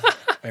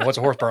mean, what's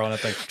a horsepower on that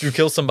thing? Would you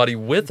kill somebody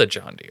with a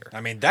John Deere?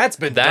 I mean, that's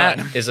been done.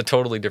 done. That is a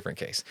totally different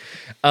case.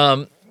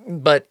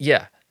 But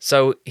yeah,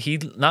 so he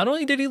not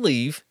only did he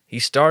leave, he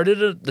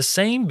started the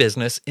same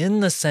business in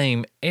the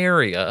same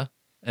area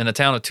in a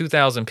town of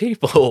 2,000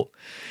 people,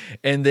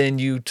 and then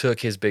you took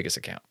his biggest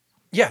account.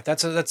 Yeah,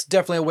 that's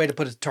definitely a way to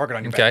put a target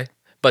on your back. Okay,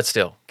 but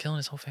still, killing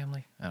his whole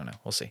family? I don't know.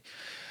 We'll see.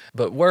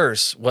 But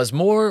worse was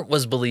Moore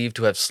was believed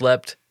to have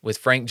slept with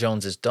Frank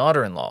Jones's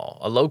daughter-in-law,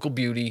 a local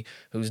beauty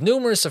whose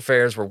numerous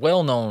affairs were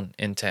well known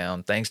in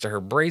town thanks to her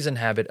brazen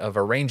habit of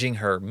arranging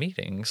her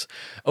meetings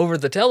over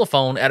the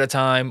telephone at a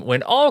time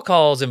when all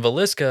calls in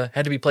Villisca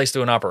had to be placed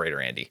through an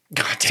operator, Andy.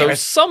 God damn it.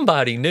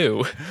 Somebody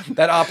knew.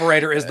 That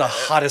operator is the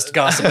hottest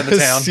gossip in the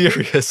town.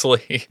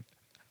 Seriously.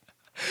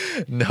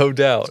 No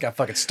doubt. He's got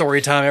fucking story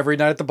time every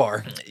night at the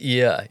bar.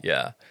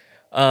 Yeah.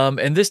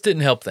 And this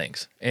didn't help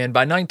things. And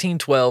by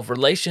 1912,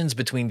 relations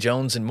between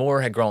Jones and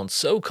Moore had grown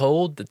so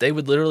cold that they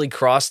would literally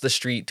cross the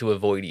street to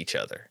avoid each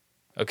other.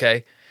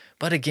 Okay?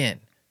 But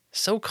again,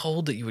 so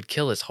cold that you would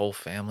kill his whole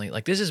family.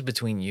 Like, this is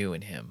between you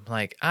and him.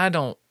 Like, I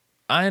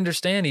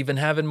understand even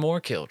having Moore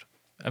killed.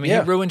 I mean, He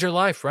ruined your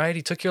life, right?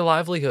 He took your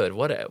livelihood,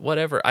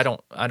 whatever. I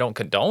don't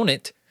condone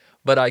it,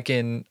 but I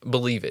can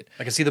believe it.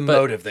 I can see the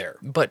motive there.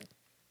 But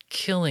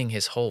killing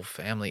his whole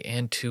family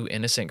and two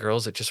innocent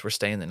girls that just were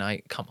staying the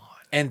night, come on.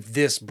 And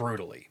this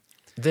brutally.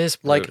 If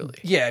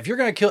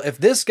If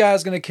this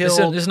guy's gonna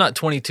kill, this is not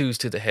 22s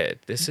to the head.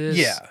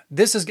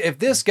 If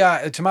this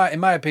guy, in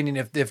my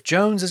opinion, if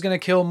Jones is gonna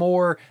kill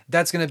Moore,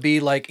 that's gonna be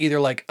either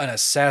an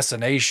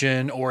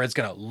assassination or it's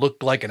gonna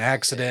look like an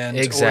accident.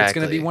 Exactly. Or it's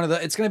gonna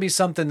be it's gonna be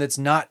something that's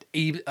not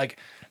even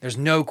there's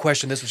no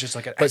question this was just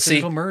an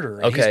accidental murder.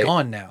 And he's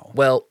gone now.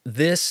 Well,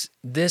 this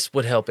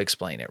would help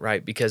explain it,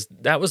 right? Because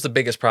that was the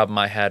biggest problem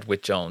I had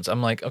with Jones. I'm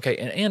like, okay,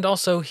 and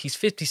also he's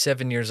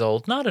 57 years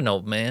old, not an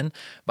old man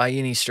by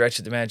any stretch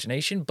of the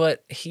imagination,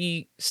 but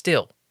he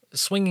still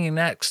swinging an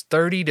axe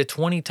 30 to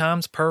 20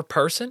 times per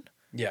person.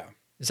 Yeah.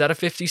 Is that a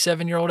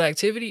 57-year-old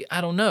activity?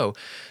 I don't know.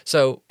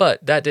 So,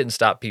 but that didn't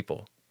stop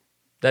people.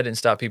 That didn't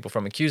stop people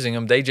from accusing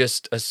him. They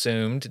just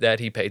assumed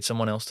that he paid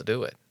someone else to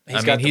do it.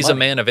 He's a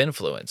man of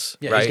influence,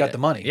 yeah, right? He's got the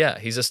money. Yeah,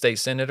 he's a state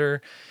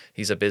senator.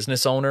 He's a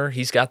business owner.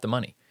 He's got the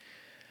money.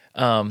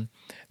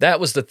 That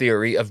was the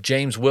theory of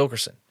James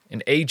Wilkerson,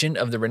 an agent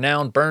of the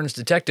renowned Burns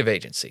Detective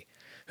Agency,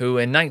 who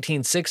in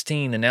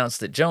 1916 announced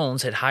that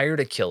Jones had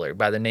hired a killer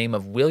by the name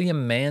of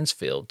William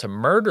Mansfield to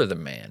murder the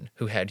man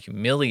who had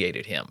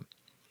humiliated him.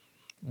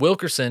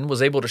 Wilkerson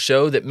was able to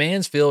show that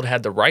Mansfield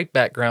had the right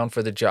background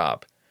for the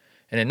job,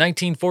 and in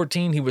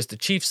 1914 he was the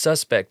chief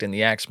suspect in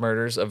the axe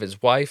murders of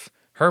his wife,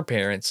 her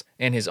parents,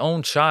 and his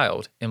own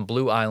child in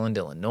Blue Island,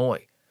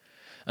 Illinois.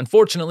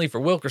 Unfortunately for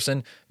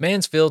Wilkerson,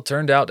 Mansfield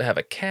turned out to have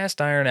a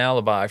cast-iron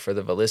alibi for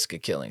the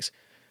Villisca killings.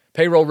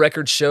 Payroll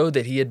records showed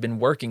that he had been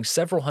working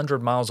several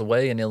hundred miles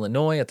away in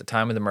Illinois at the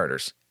time of the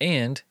murders,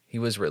 and he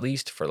was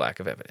released for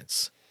lack of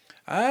evidence.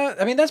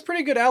 I mean, that's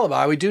pretty good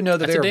alibi. We do know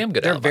that That's a damn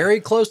good they're alibi. very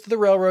close to the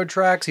railroad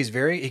tracks.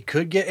 He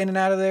could get in and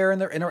out of there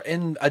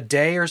in a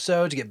day or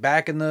so to get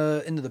back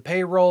into the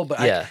payroll.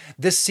 But Yeah.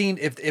 this seemed,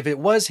 if it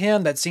was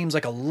him, that seems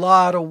like a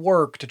lot of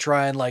work to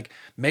try and like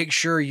make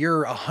sure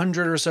you're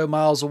 100 or so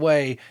miles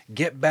away,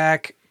 get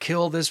back,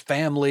 kill this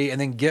family, and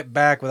then get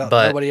back without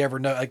nobody ever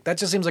know. Like that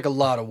just seems like a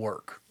lot of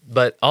work.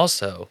 But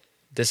also,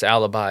 this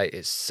alibi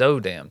is so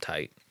damn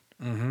tight.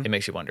 It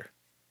makes you wonder.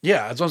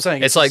 Yeah, that's what I'm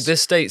saying. It's like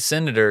this state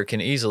senator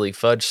can easily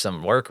fudge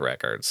some work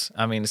records.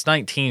 I mean, it's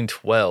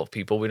 1912,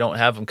 people. We don't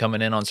have them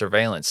coming in on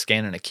surveillance,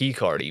 scanning a key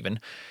card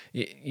even.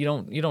 You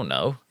don't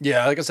know.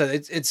 Yeah, like I said,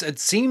 it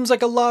seems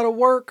like a lot of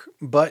work,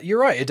 but you're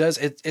right. It does.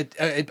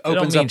 It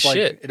opens up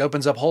shit. It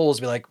opens up holes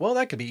to be like, well,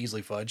 that could be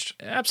easily fudged.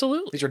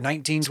 Absolutely. These are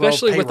 1912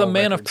 Especially with a payroll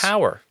man records. of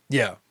power.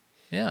 Yeah.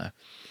 Yeah.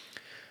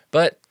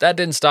 But that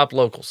didn't stop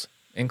locals,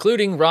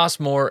 including Ross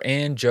Moore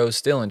and Joe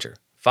Stillinger,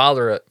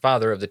 father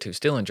of the two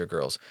Stillinger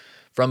girls,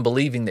 from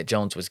believing that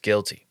Jones was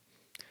guilty.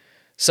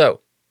 So,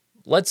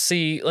 let's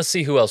see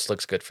who else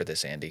looks good for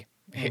this, Andy.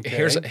 Okay.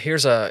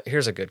 Here's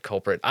a good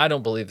culprit. I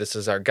don't believe this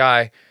is our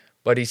guy,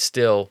 but he's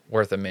still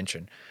worth a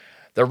mention.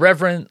 The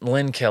Reverend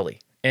Lynn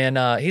Kelly, and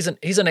he's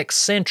an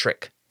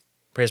eccentric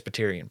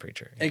Presbyterian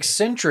preacher.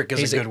 Eccentric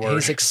is a good word.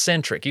 He's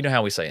eccentric. You know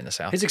how we say in the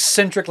South. He's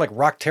eccentric like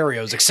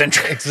Rocktario's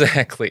eccentric.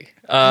 Exactly.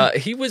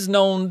 He was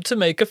known to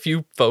make a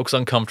few folks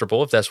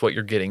uncomfortable, if that's what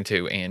you're getting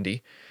to,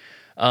 Andy.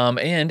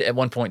 And at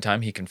one point in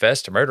time, he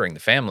confessed to murdering the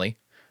family,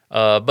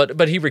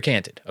 but he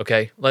recanted.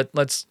 Okay,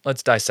 let's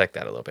dissect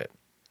that a little bit.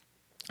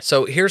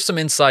 So here's some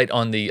insight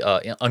on the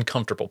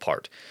uncomfortable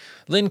part.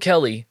 Lynn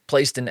Kelly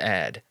placed an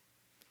ad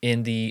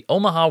in the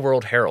Omaha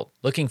World Herald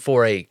looking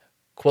for a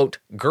quote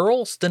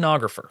girl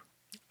stenographer.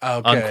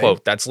 Okay.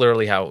 Unquote. That's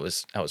literally how it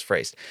was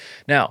phrased.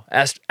 Now,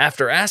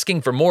 after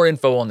asking for more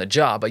info on the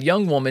job, a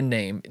young woman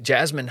named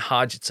Jasmine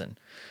Hodgson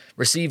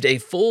received a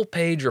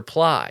full-page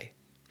reply.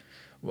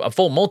 A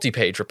full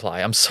multi-page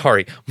reply. I'm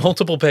sorry.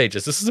 Multiple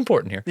pages. This is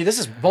important here. Yeah, this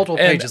is multiple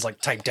pages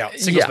like typed out,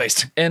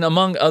 single-spaced. And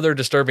among other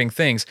disturbing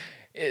things,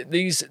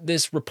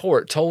 this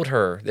report told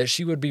her that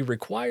she would be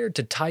required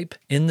to type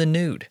in the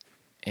nude,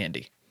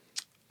 Andy.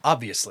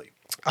 Obviously.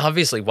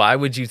 Why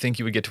would you think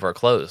you would get to our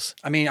clothes?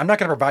 I mean, I'm not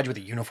going to provide you with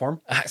a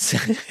uniform.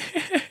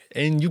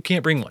 And you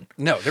can't bring one.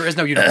 No, there is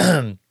no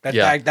uniform.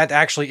 That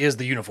actually is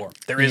the uniform.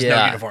 There is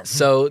no uniform.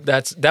 So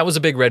that was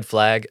a big red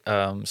flag.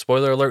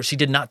 Spoiler alert, she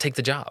did not take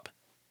the job.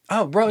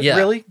 Oh, bro,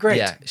 really? Great.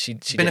 Yeah, she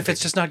benefits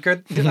just not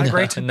good. Not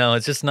great. No,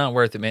 it's just not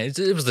worth it, man.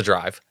 It was the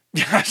drive.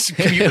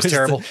 Commute was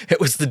terrible.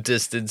 It was the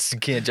distance. You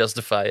can't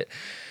justify it.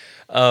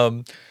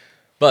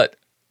 But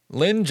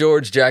Lynn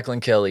George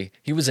Jacqueline Kelly,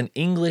 he was an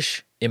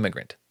English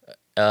immigrant,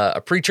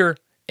 a preacher,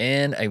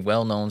 and a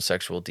well-known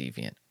sexual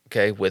deviant.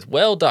 Okay, with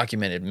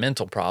well-documented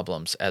mental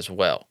problems as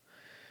well.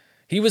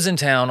 He was in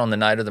town on the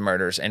night of the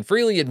murders and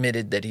freely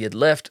admitted that he had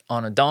left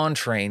on a dawn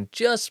train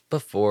just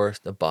before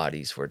the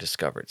bodies were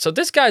discovered. So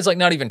this guy's like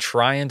not even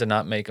trying to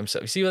not make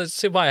himself. See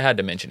why I had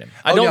to mention him.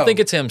 I don't think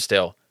it's him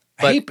still,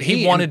 but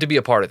he wanted to be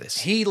a part of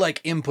this. He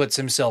like inputs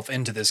himself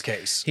into this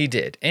case. He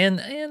did, and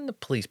the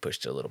police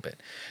pushed it a little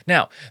bit.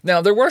 Now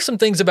there were some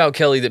things about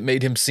Kelly that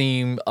made him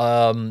seem,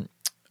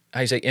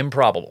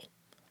 improbable.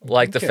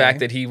 Like the fact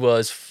that he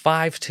was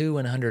 5'2"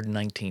 and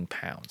 119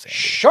 pounds. Andy.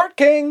 Short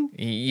king.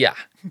 Yeah.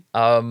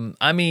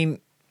 I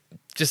mean,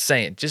 just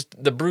saying,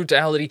 just the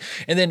brutality.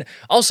 And then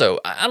also,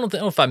 I don't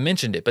know if I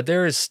mentioned it, but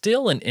there is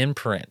still an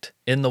imprint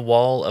in the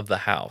wall of the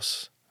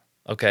house,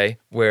 okay,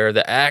 where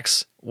the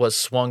axe was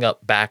swung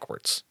up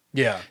backwards.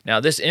 Yeah. Now,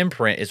 this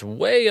imprint is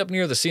way up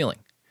near the ceiling.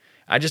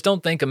 I just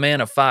don't think a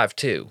man of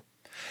 5'2"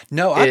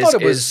 No, I thought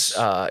it was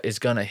is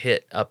gonna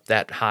hit up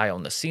that high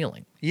on the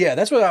ceiling. Yeah,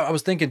 that's what I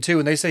was thinking too.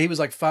 And they say he was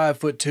like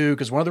 5'2"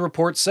 because one of the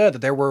reports said that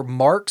there were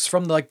marks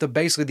from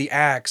basically the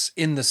axe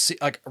in the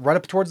like right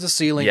up towards the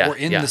ceiling or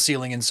in the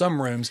ceiling in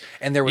some rooms,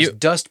 and there was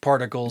dust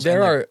particles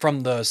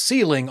from the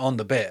ceiling on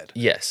the bed.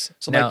 Yes.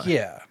 So now,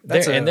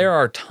 there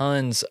are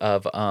tons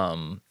of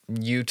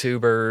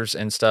YouTubers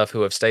and stuff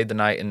who have stayed the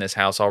night in this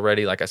house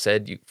already. Like I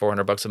said,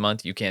 $400 a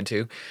month, you can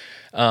too.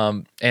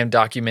 And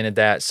documented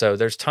that. So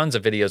there's tons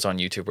of videos on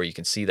YouTube where you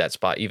can see that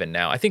spot even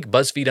now. I think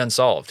BuzzFeed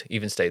Unsolved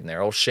even stayed in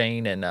there. Old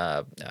Shane and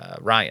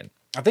Ryan.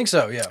 I think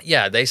so. Yeah.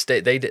 Yeah,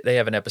 they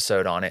have an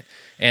episode on it,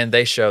 and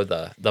they show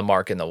the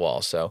mark in the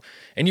wall. So,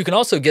 and you can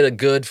also get a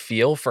good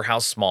feel for how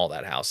small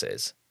that house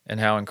is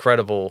and how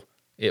incredible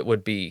it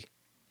would be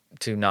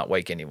to not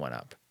wake anyone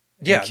up.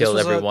 Yeah, kill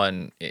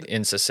everyone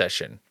in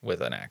succession with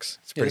an axe.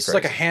 It's pretty crazy. It's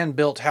like a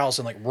hand-built house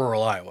in like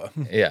rural Iowa.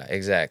 Yeah,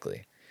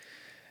 exactly.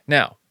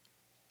 Now,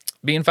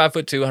 being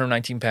 5'2",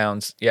 119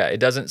 pounds, yeah, it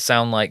doesn't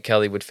sound like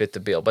Kelly would fit the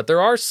bill. But there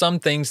are some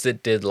things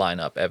that did line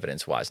up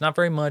evidence-wise. Not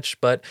very much,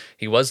 but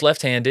he was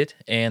left-handed,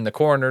 and the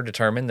coroner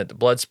determined that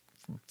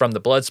from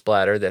the blood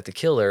splatter that the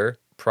killer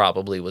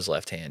probably was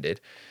left-handed.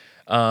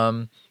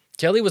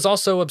 Kelly was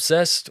also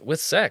obsessed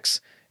with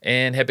sex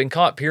and had been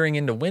caught peering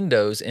into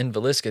windows in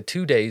Villisca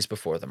 2 days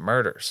before the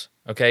murders.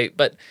 Okay,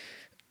 but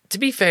to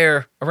be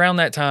fair, around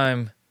that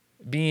time,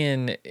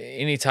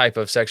 any type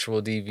of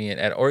sexual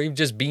deviant or even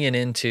just being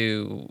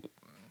into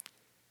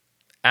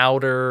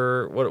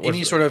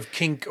any sort of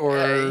kink or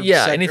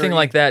anything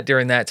like that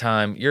during that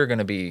time, you're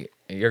gonna be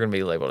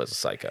labeled as a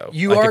psycho.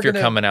 If you're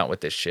coming out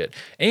with this shit.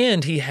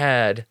 And he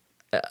had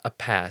a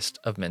past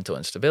of mental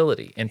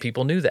instability, and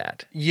people knew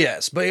that.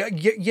 Yes,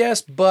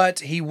 but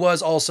he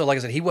was also, like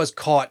I said, he was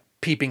caught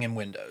peeping in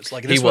windows.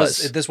 Like this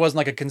wasn't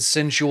like a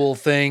consensual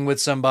thing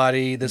with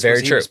somebody.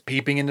 He was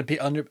peeping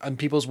into on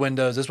people's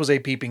windows. This was a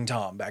peeping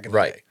Tom back in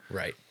the day.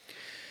 Right.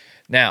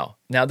 Now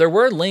there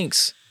were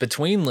links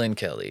between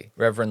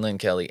Reverend Lynn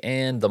Kelly,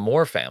 and the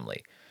Moore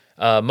family.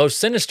 Most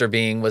sinister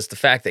was the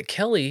fact that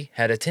Kelly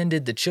had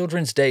attended the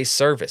Children's Day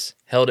service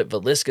held at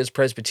Villisca's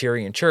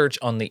Presbyterian Church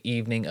on the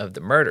evening of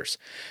the murders.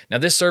 Now,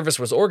 this service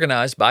was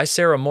organized by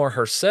Sarah Moore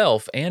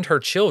herself and her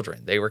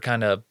children. They were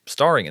kind of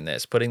starring in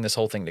this, putting this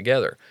whole thing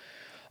together.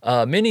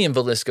 Many in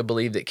Villisca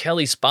believe that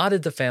Kelly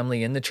spotted the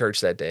family in the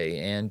church that day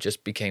and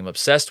just became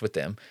obsessed with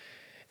them,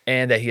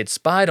 and that he had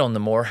spied on the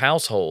Moore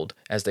household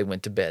as they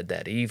went to bed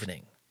that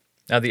evening.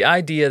 Now, the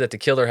idea that the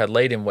killer had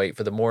laid in wait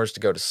for the Moores to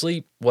go to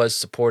sleep was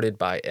supported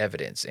by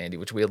evidence, Andy,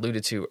 which we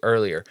alluded to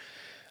earlier.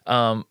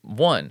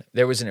 One,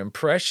 there was an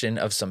impression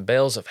of some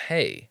bales of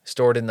hay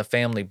stored in the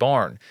family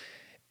barn,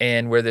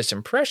 and where this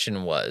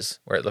impression was,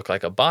 where it looked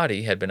like a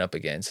body had been up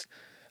against,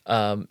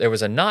 there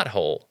was a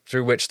knothole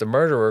through which the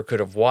murderer could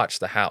have watched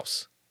the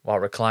house while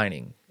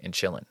reclining and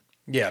chilling.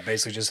 Yeah,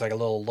 basically just like a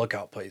little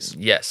lookout place.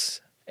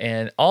 Yes.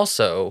 And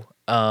also,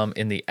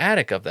 in the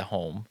attic of the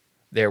home,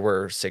 there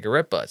were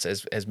cigarette butts,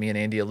 as me and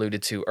Andy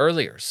alluded to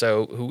earlier.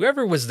 So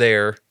whoever was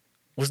there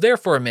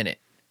for a minute.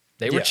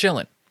 They were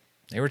chilling.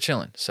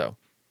 So,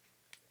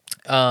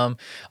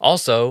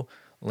 also,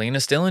 Lena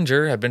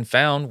Stillinger had been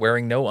found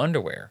wearing no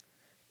underwear,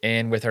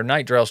 and with her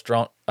nightdress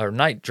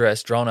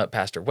drawn up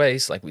past her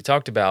waist, like we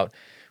talked about.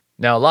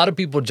 Now, a lot of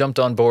people jumped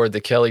on board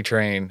the Kelly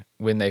train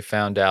when they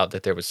found out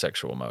that there was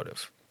sexual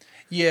motive.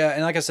 Yeah,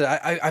 and like I said,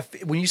 I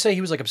when you say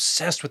he was like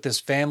obsessed with this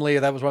family,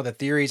 that was one of the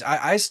theories.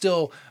 I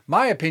still,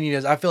 my opinion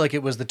is, I feel like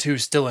it was the two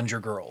Stillinger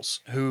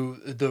girls who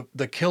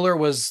the killer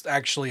was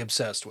actually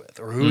obsessed with,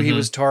 or who he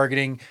was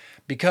targeting,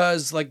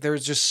 because like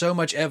there's just so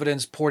much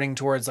evidence pointing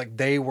towards like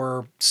they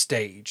were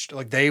staged,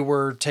 like they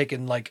were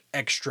taken like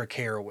extra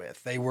care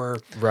with. They were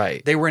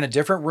in a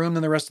different room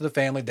than the rest of the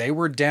family. They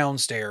were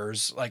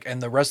downstairs, like,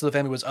 and the rest of the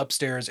family was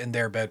upstairs in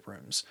their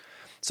bedrooms.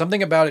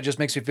 Something about it just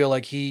makes me feel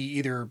like he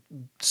either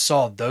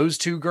saw those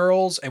two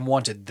girls and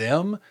wanted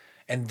them,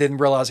 and then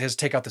realized he has to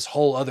take out this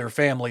whole other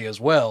family as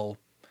well.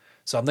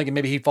 So I'm thinking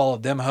maybe he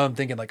followed them home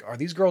thinking like, are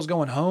these girls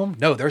going home?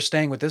 No, they're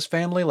staying with this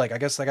family. Like, I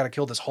guess I got to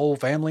kill this whole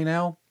family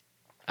now.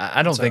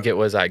 I don't think it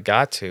was I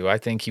got to. I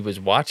think he was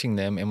watching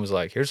them and was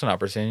like, here's an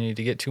opportunity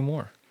to get two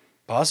more.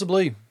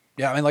 Possibly.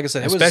 Yeah, I mean, like I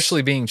said,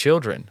 especially being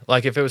children.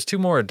 Like if it was two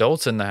more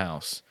adults in the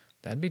house,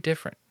 that'd be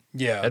different.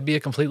 Yeah. That'd be a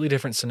completely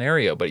different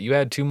scenario. But you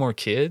had two more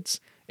kids,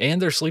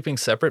 and they're sleeping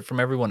separate from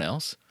everyone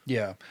else.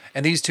 Yeah.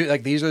 And these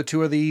are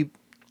two of the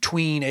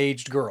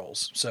tween-aged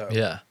girls. So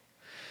yeah.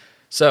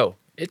 So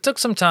it took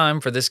some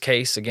time for this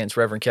case against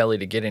Reverend Kelly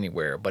to get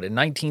anywhere, but in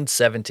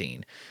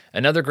 1917,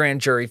 another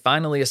grand jury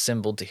finally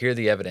assembled to hear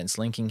the evidence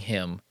linking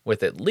him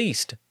with at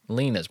least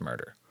Lena's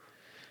murder.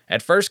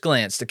 At first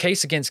glance, the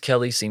case against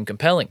Kelly seemed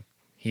compelling.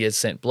 He had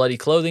sent bloody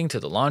clothing to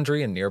the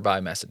laundry in nearby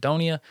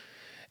Macedonia,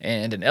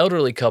 and an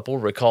elderly couple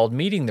recalled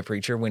meeting the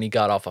preacher when he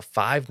got off a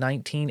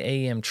 5:19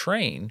 a.m.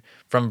 train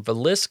from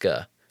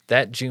Villisca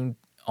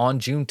on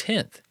June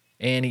 10th,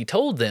 and he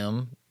told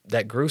them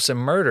that gruesome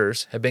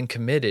murders had been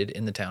committed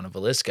in the town of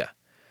Villisca.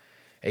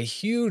 A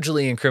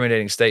hugely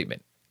incriminating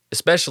statement,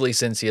 especially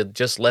since he had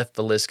just left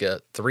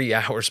Villisca 3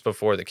 hours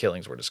before the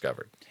killings were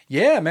discovered.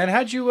 Yeah, man,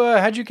 how'd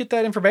you get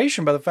that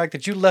information by the fact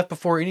that you left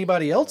before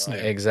anybody else knew?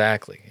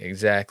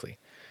 Exactly.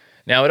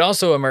 Now, it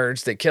also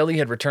emerged that Kelly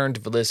had returned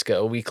to Villisca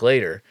a week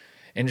later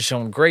and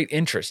shown great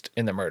interest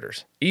in the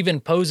murders, even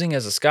posing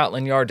as a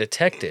Scotland Yard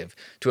detective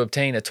to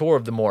obtain a tour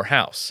of the Moore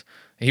house.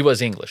 He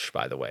was English,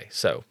 by the way,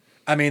 so...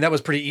 I mean, that was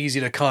pretty easy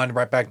to con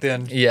right back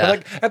then. Yeah. But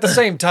like, at the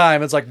same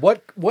time, it's like,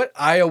 what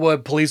Iowa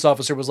police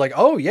officer was like,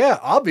 oh, yeah,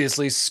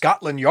 obviously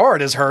Scotland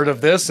Yard has heard of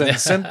this and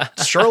sent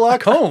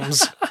Sherlock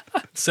Holmes.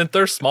 Sent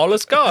their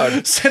smallest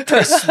guard. Sent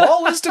their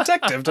smallest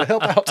detective to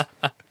help out.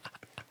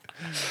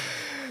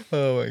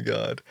 Oh, my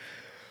God.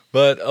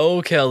 But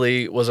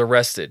Kelly was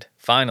arrested,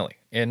 finally,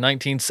 in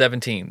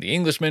 1917. The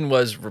Englishman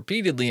was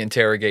repeatedly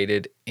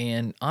interrogated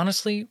and,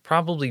 honestly,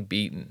 probably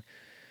beaten.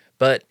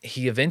 But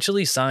he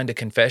eventually signed a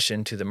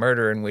confession to the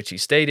murder in which he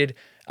stated,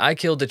 "I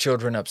killed the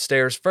children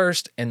upstairs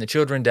first and the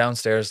children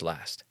downstairs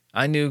last.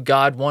 I knew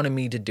God wanted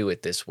me to do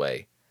it this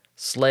way.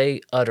 Slay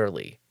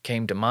utterly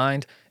came to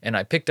mind, and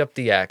I picked up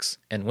the axe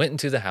and went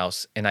into the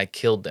house and I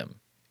killed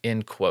them."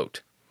 End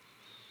quote.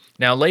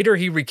 Now, later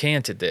he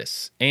recanted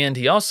this, and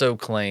he also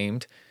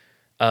claimed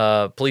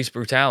police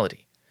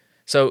brutality.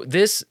 So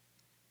this,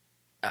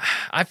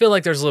 I feel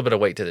like there's a little bit of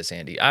weight to this,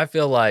 Andy. I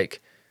feel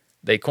like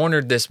they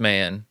cornered this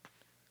man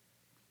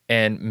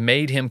and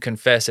made him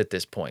confess at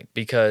this point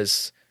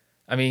because,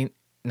 I mean,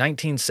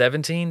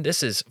 1917.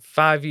 This is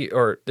 5 years,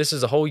 or this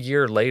is a whole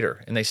year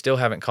later, and they still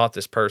haven't caught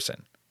this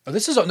person. Oh,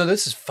 this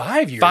is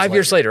 5 years. 5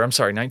 years later. I'm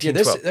sorry,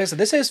 1912. Yeah,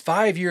 this is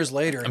 5 years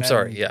later. I'm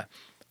sorry. Yeah,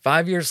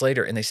 5 years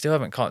later, and they still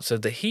haven't caught. So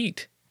the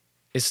heat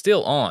is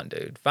still on,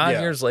 dude. 5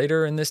 years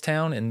later in this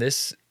town, and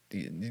this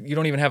you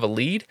don't even have a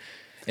lead.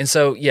 And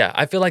so, yeah,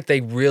 I feel like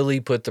they really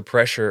put the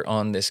pressure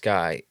on this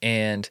guy,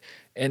 and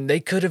they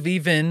could have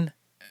even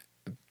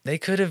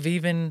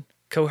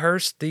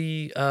coerced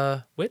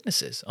the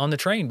witnesses on the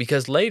train,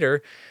 because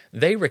later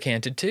they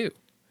recanted too.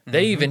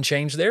 They even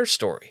changed their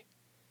story.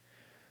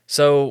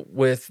 So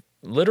with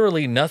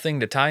literally nothing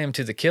to tie him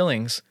to the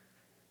killings,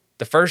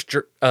 the first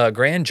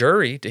grand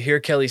jury to hear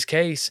Kelly's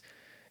case,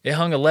 it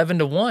hung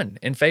 11-1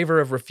 in favor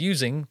of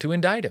refusing to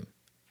indict him.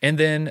 And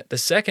then the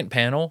second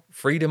panel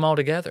freed him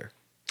altogether.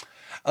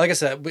 Like I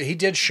said, he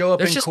did show up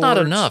in court. There's just not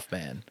enough,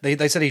 man.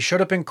 They said he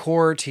showed up in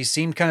court. He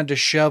seemed kind of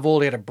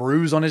disheveled. He had a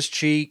bruise on his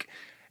cheek.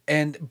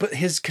 But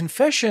his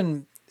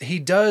confession, he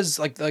does,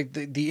 like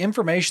the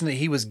information that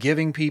he was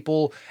giving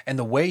people and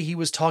the way he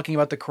was talking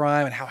about the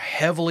crime and how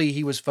heavily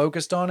he was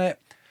focused on it.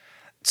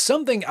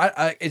 Something,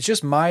 it's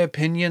just my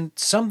opinion,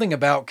 something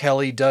about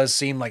Kelly does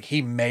seem like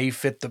he may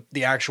fit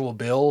the actual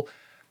bill,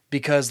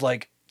 because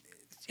like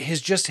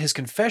his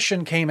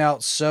confession came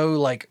out so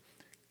like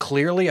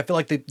clearly. I feel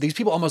like these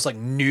people almost like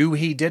knew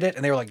he did it,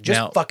 and they were like,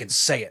 just fucking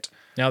say it.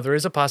 Now there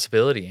is a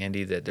possibility,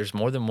 Andy, that there's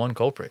more than one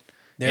culprit.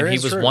 And he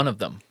was one of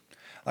them.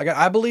 Like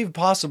I believe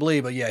possibly,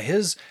 but yeah,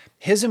 his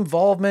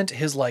involvement,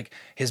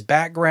 his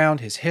background,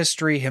 his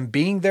history, him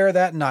being there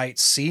that night,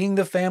 seeing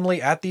the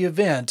family at the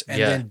event,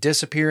 and then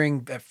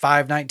disappearing at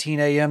 5:19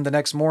 a.m. the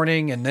next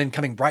morning, and then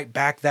coming right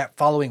back that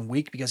following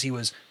week because he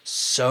was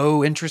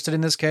so interested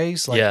in this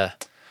case. Like,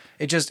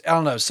 it just, I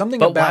don't know, something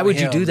but about why would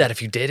him, you do that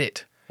if you did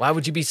it? Why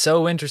would you be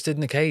so interested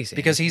in the case?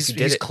 Because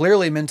he's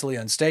clearly mentally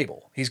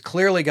unstable. He's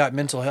clearly got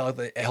mental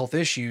health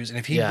issues, and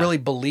if he really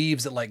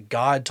believes that like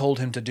God told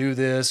him to do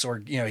this, or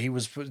he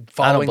was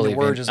following the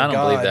words of God, I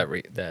don't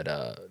believe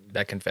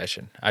that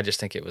confession. I just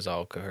think it was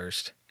all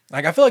coerced.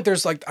 Like I feel like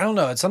there's like, I don't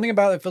know, it's something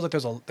about it. It feels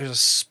like there's a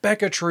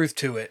speck of truth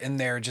to it in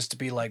there, just to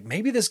be like,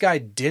 maybe this guy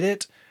did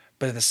it,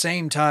 but at the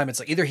same time,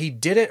 it's like either he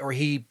did it or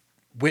he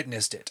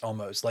witnessed it,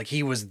 almost like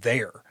he was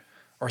there.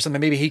 Or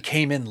something. Maybe he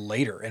came in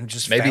later and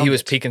just maybe he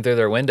was peeking through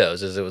their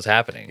windows as it was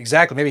happening.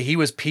 Exactly. Maybe he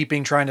was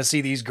peeping, trying to see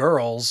these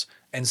girls,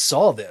 and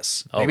saw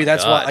this. Maybe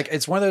that's why. Like,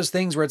 it's one of those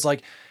things where it's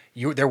like,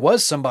 there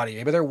was somebody.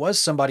 Maybe there was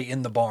somebody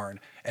in the barn,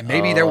 and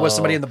maybe there was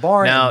somebody in the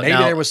barn, and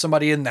maybe there was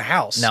somebody in the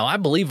house. Now I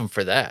believe him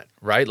for that,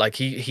 right? Like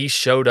he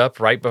showed up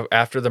right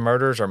after the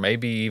murders, or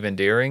maybe even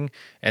during,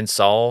 and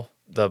saw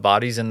the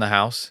bodies in the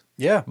house.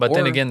 Yeah. But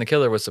then again, the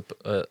killer was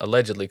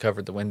allegedly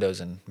covered the windows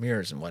and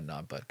mirrors and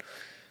whatnot.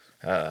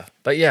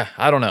 But yeah,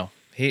 I don't know.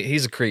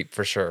 He's a creep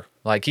for sure.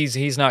 Like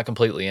he's not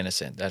completely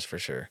innocent, that's for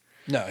sure.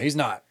 No, he's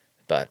not.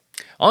 But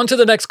on to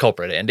the next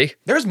culprit, Andy.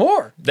 There's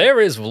more.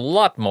 There is a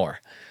lot more.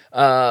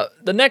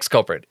 The next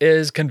culprit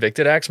is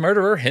convicted axe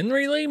murderer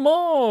Henry Lee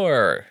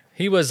Moore.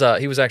 He was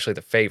actually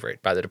the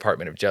favorite by the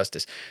Department of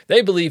Justice.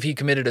 They believe he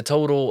committed a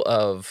total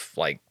of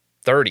like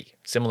 30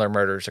 similar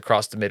murders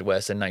across the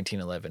Midwest in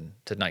 1911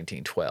 to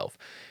 1912.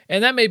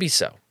 And that may be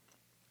so.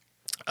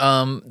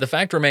 The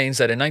fact remains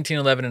that in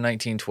 1911 and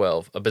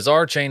 1912, a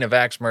bizarre chain of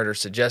axe murders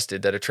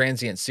suggested that a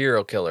transient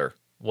serial killer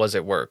was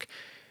at work.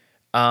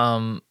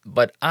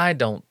 But I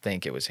don't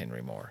think it was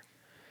Henry Moore.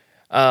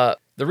 The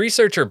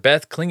researcher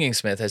Beth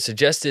Klingingsmith has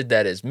suggested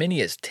that as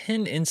many as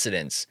 10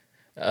 incidents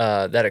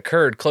that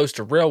occurred close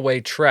to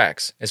railway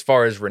tracks, as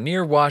far as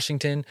Rainier,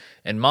 Washington,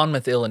 and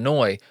Monmouth,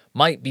 Illinois,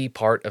 might be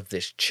part of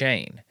this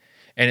chain.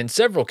 And in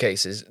several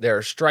cases, there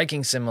are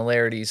striking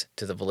similarities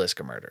to the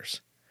Villisca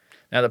murders.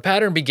 Now, the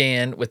pattern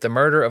began with the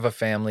murder of a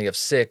family of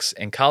 6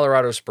 in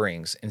Colorado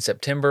Springs in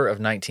September of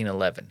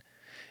 1911,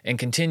 and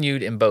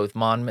continued in both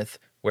Monmouth,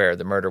 where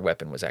the murder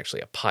weapon was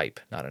actually a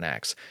pipe, not an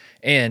axe,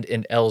 and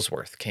in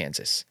Ellsworth,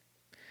 Kansas.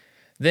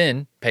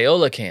 Then,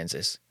 Paola,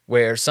 Kansas,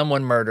 where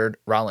someone murdered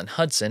Rollin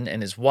Hudson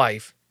and his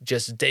wife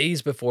just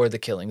days before the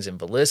killings in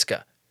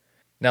Villisca.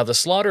 Now, the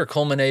slaughter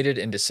culminated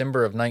in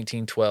December of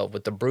 1912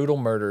 with the brutal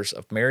murders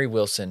of Mary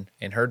Wilson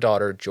and her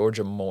daughter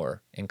Georgia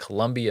Moore in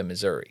Columbia,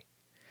 Missouri.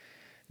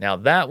 Now,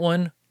 that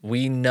one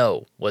we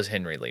know was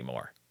Henry Lee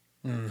Moore,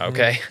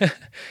 okay?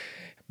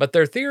 But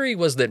their theory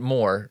was that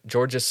Moore,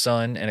 Georgia's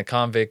son and a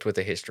convict with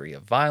a history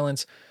of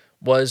violence,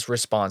 was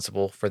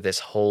responsible for this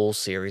whole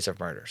series of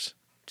murders,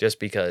 just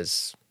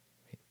because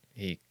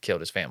he killed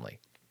his family.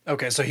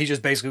 Okay, so he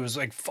just basically was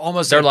like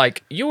almost... They're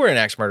like, you were an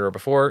axe murderer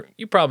before,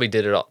 you probably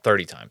did it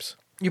 30 times.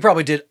 You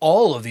probably did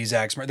all of these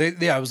axe murders.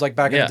 Yeah, it was like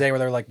back in the day where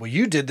they're like, well,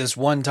 you did this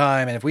one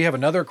time, and if we have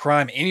another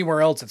crime anywhere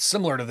else that's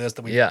similar to this,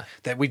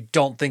 that we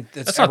don't think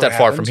that's not that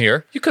far from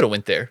here. You could have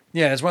went there.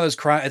 Yeah, and it's one of those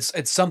crimes.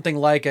 It's something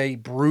like a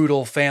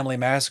brutal family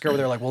massacre where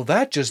they're like, well,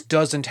 that just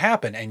doesn't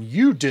happen, and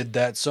you did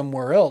that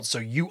somewhere else, so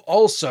you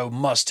also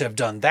must have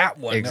done that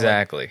one.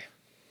 Exactly. Like,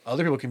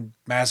 other people can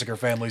massacre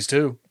families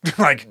too.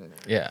 Like,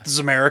 this is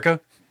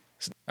America.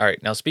 All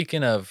right, now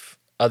speaking of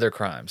other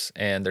crimes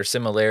and their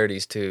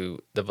similarities to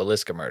the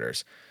Villisca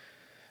murders.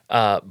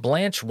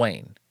 Blanche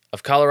Wayne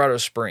of Colorado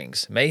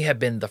Springs may have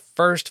been the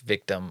first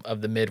victim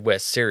of the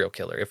Midwest serial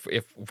killer,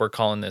 if we're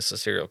calling this a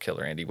serial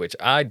killer, Andy, which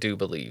I do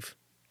believe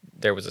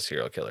there was a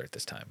serial killer at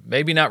this time.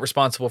 Maybe not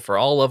responsible for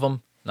all of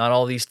them, not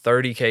all these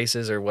 30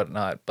 cases or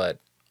whatnot, but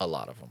a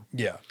lot of them.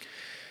 Yeah.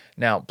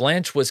 Now,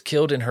 Blanche was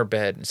killed in her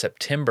bed in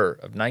September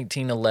of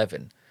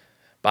 1911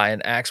 by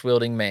an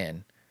axe-wielding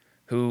man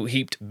who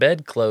heaped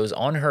bedclothes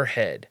on her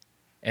head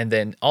and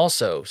then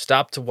also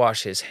stopped to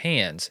wash his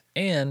hands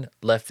and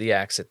left the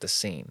axe at the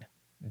scene,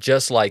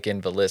 just like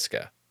in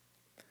Villisca.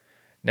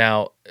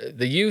 Now,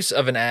 the use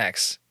of an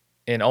axe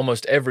in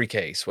almost every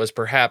case was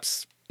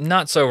perhaps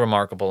not so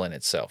remarkable in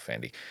itself,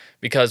 Andy,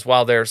 because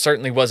while there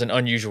certainly was an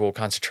unusual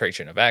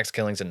concentration of axe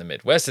killings in the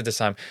Midwest at this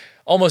time,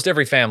 almost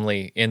every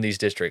family in these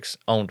districts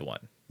owned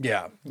one.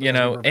 Yeah,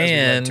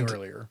 and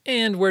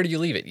where do you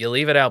leave it? You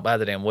leave it out by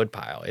the damn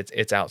woodpile.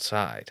 It's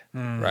outside,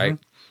 right?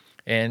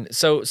 And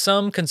so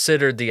some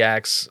considered the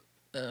axe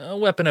a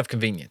weapon of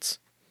convenience.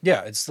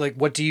 Yeah, it's like,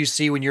 what do you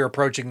see when you're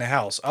approaching the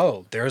house?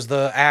 Oh, there's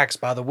the axe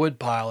by the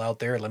woodpile out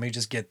there. Let me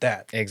just get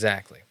that.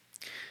 Exactly.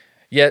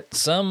 Yet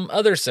some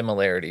other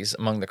similarities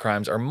among the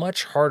crimes are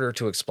much harder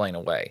to explain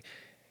away.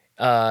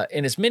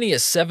 In as many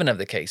as 7 of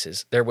the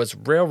cases, there was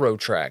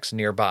railroad tracks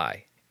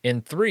nearby.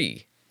 In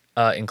 3,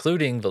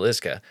 including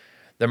Villisca,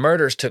 the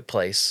murders took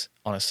place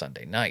on a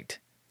Sunday night.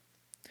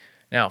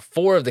 Now,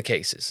 4 of the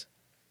cases,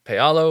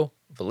 Paolo,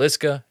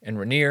 Villisca, and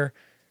Rainier,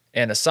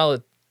 and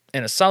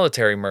a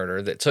solitary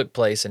murder that took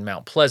place in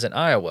Mount Pleasant,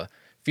 Iowa,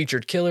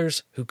 featured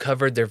killers who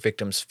covered their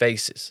victims'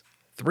 faces.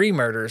 3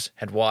 murders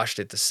had washed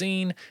at the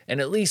scene,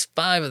 and at least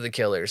 5 of the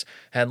killers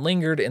had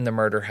lingered in the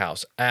murder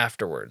house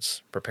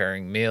afterwards,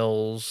 preparing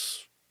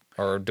meals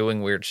or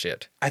doing weird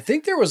shit. I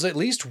think there was at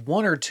least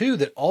 1 or 2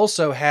 that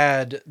also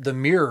had the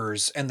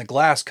mirrors and the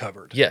glass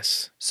covered.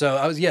 Yes.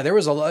 So there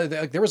was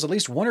at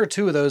least 1 or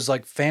 2 of those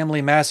like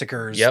family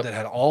massacres that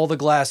had all the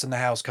glass in the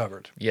house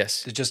covered.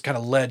 Yes. It just kind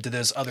of led to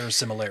this other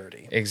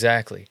similarity.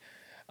 Exactly.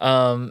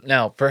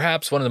 Now,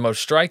 perhaps one of the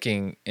most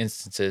striking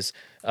instances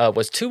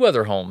was 2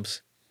 other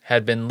homes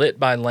had been lit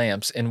by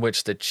lamps in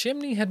which the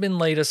chimney had been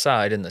laid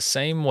aside in the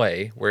same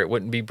way where it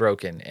wouldn't be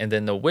broken, and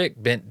then the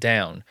wick bent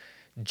down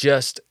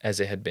just as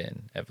it had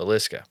been at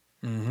Villisca.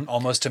 Mm-hmm.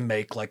 Almost to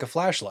make like a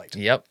flashlight.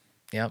 Yep.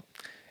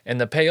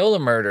 And the Paola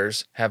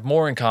murders have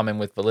more in common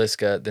with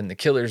Villisca than the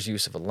killer's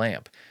use of a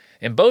lamp.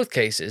 In both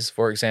cases,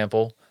 for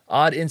example,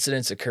 odd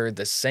incidents occurred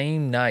the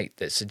same night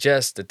that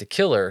suggest that the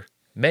killer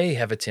may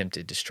have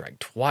attempted to strike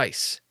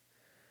twice.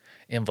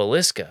 In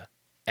Villisca,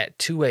 at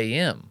 2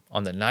 a.m.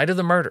 on the night of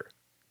the murder,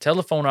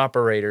 telephone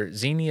operator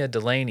Xenia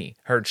Delaney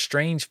heard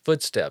strange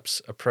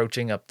footsteps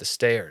approaching up the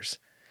stairs,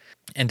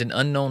 and an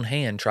unknown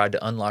hand tried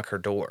to unlock her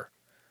door.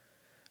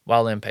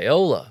 While in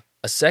Paola,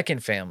 a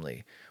second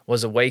family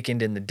was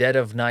awakened in the dead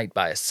of night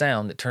by a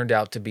sound that turned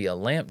out to be a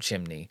lamp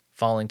chimney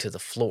falling to the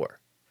floor.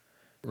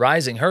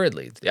 Rising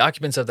hurriedly, the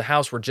occupants of the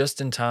house were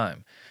just in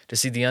time to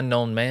see the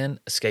unknown man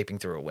escaping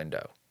through a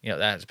window. That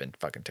has been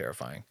fucking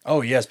terrifying. Oh,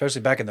 yeah,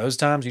 especially back in those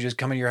times. You just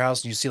come into your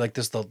house and you see like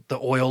the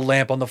oil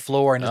lamp on the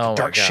floor and just a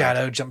dark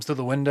shadow jumps through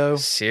the window.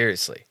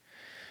 Seriously.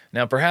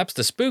 Now, perhaps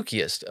the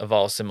spookiest of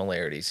all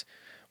similarities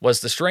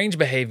was the strange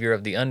behavior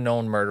of the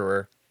unknown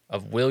murderer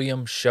of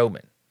William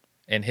Showman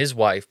and his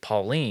wife,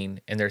 Pauline,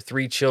 and their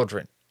 3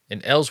 children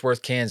in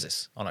Ellsworth,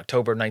 Kansas on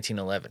October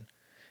 1911.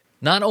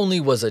 Not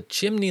only was a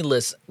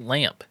chimneyless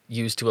lamp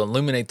used to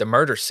illuminate the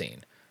murder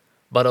scene,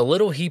 but a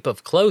little heap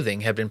of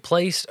clothing had been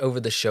placed over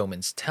the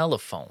Showman's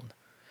telephone,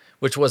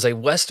 which was a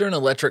Western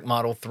Electric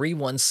Model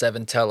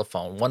 317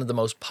 telephone, one of the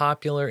most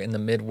popular in the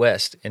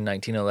Midwest in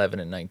 1911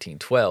 and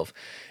 1912.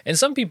 And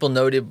some people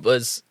noted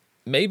was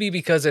maybe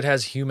because it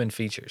has human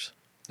features.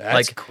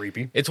 That's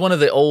creepy. It's one of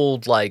the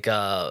old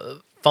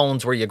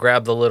phones where you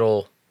grab the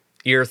little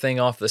ear thing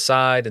off the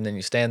side and then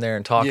you stand there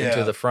and talk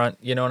into the front.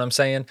 You know what I'm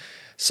saying?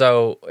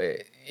 So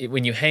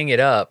when you hang it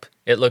up,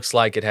 it looks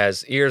like it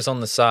has ears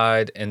on the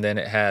side, and then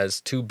it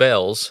has 2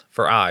 bells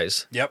for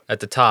eyes at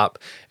the top,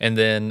 and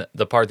then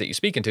the part that you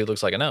speak into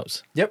looks like a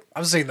nose. Yep,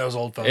 I've seen those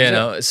old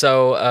phones.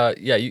 So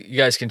you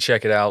guys can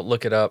check it out,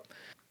 look it up.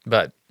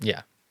 But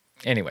yeah,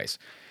 anyways,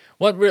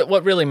 what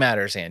really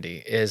matters,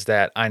 Andy, is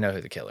that I know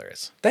who the killer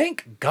is.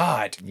 Thank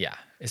God. Yeah.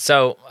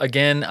 So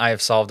again, I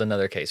have solved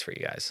another case for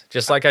you guys.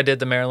 Just like I did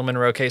the Marilyn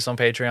Monroe case on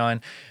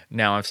Patreon,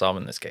 now I'm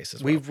solving this case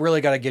as well. We've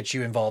really got to get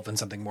you involved in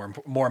something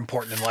more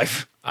important in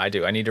life. I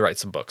do. I need to write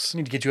some books. I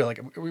need to get you like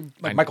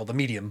Michael, the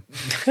Medium.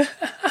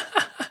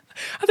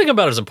 I think I'm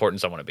about as important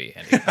as I want to be,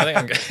 Andy. I think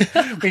I'm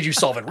good. We need you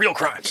solving real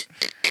crimes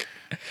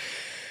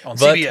on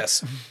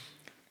CBS.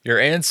 Your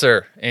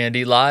answer,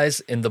 Andy, lies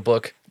in the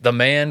book The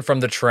Man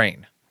from the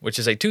Train, which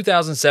is a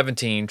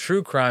 2017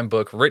 true crime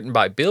book written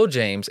by Bill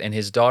James and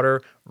his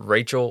daughter,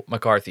 Rachel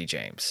McCarthy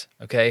James.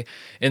 Okay?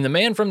 In The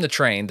Man from the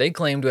Train, they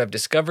claim to have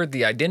discovered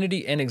the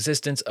identity and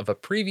existence of a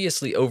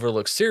previously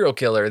overlooked serial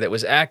killer that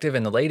was active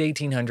in the late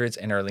 1800s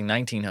and early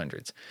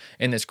 1900s.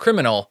 And this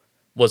criminal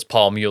was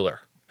Paul Mueller,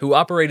 who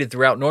operated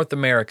throughout North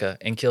America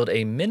and killed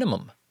a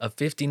minimum of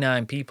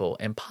 59 people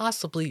and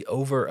possibly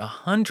over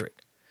 100.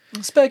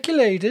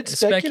 Speculated.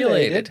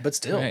 But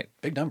still,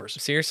 big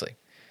numbers. Seriously.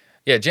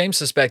 Yeah, James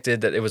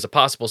suspected that it was a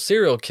possible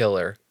serial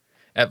killer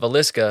at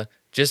Villisca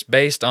just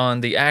based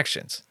on the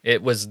actions.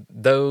 It was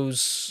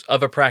those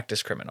of a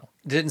practice criminal.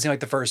 Didn't seem like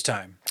the first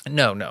time.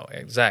 No,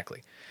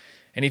 exactly.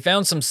 And he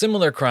found some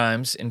similar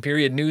crimes in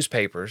period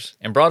newspapers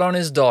and brought on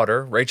his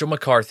daughter, Rachel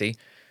McCarthy,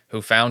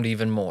 who found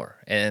even more,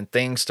 and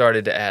things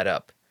started to add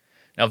up.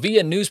 Now,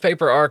 via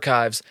newspaper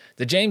archives,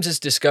 the Jameses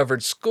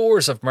discovered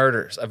scores of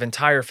murders of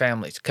entire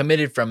families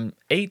committed from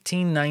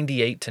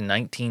 1898 to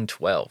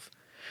 1912.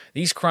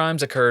 These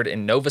crimes occurred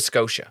in Nova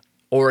Scotia,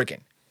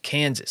 Oregon,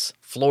 Kansas,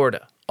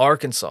 Florida,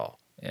 Arkansas,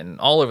 and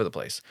all over the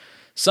place,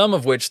 some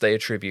of which they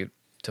attribute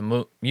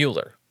to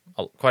Mueller,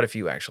 quite a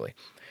few actually.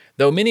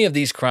 Though many of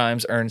these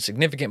crimes earned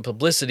significant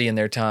publicity in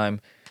their time,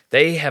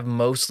 they have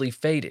mostly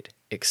faded,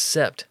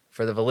 except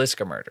for the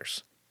Villisca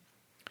murders.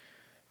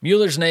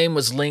 Mueller's name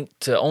was linked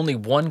to only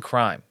one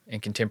crime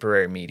in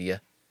contemporary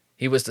media.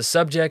 He was the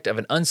subject of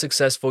an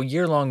unsuccessful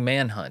year-long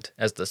manhunt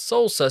as the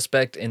sole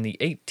suspect in the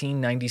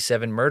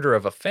 1897 murder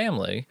of a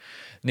family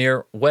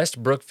near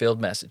West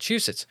Brookfield,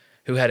 Massachusetts,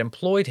 who had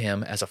employed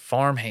him as a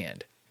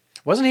farmhand.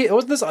 Wasn't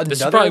this another?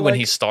 This is probably when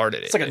he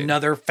started it. It's like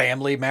another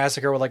family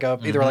massacre with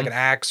either like an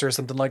axe or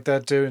something like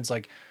that too. It's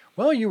like,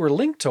 well, you were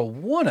linked to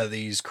one of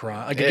these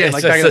crimes. Like, again,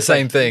 it's the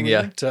same thing,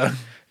 yeah.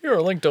 You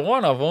were linked to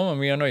one of them. I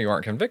mean, I know you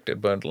weren't convicted,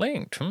 but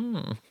linked. I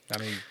mean,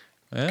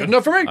 good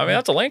enough for me. I mean,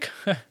 that's a link.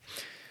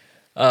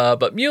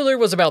 But Mueller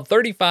was about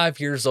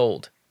 35 years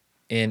old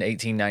in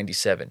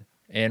 1897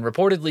 and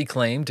reportedly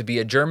claimed to be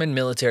a German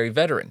military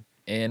veteran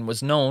and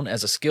was known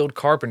as a skilled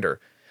carpenter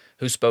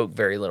who spoke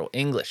very little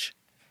English.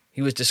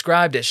 He was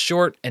described as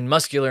short and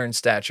muscular in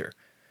stature,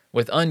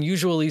 with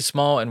unusually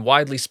small and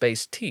widely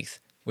spaced teeth,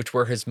 which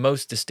were his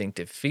most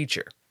distinctive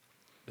feature.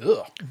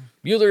 Ugh.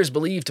 Mueller is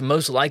believed to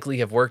most likely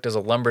have worked as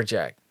a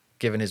lumberjack,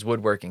 given his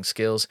woodworking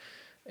skills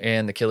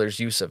and the killer's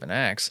use of an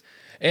axe,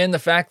 and the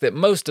fact that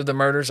most of the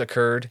murders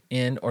occurred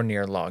in or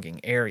near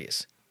logging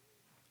areas.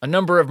 A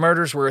number of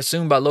murders were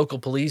assumed by local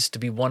police to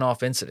be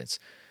one-off incidents,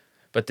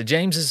 but the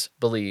Jameses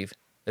believe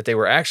that they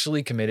were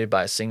actually committed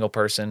by a single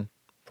person,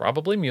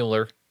 probably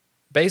Mueller,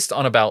 based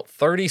on about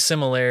 30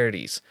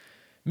 similarities,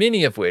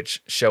 many of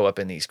which show up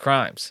in these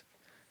crimes.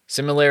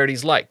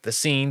 Similarities like the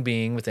scene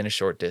being within a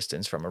short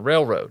distance from a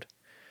railroad,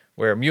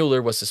 where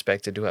Mueller was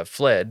suspected to have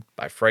fled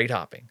by freight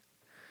hopping.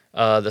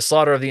 The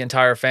slaughter of the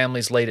entire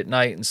families late at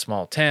night in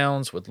small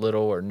towns with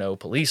little or no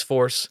police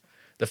force.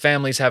 The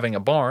families having a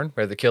barn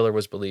where the killer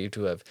was believed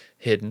to have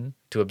hidden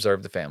to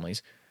observe the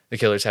families. The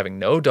killers having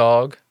no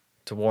dog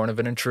to warn of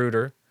an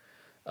intruder.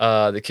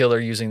 The killer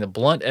using the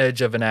blunt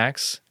edge of an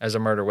axe as a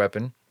murder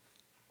weapon.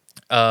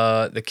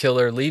 The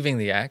killer leaving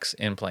the axe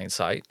in plain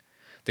sight.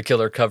 The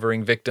killer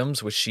covering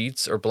victims with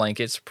sheets or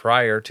blankets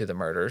prior to the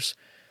murders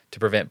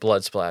to prevent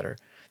blood splatter.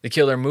 The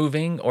killer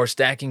moving or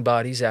stacking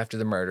bodies after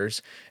the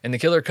murders. And the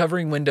killer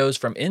covering windows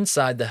from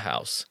inside the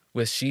house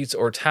with sheets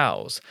or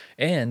towels.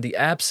 And the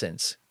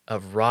absence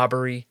of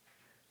robbery,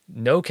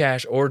 no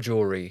cash or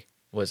jewelry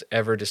was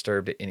ever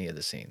disturbed at any of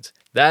the scenes.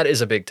 That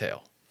is a big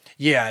tale.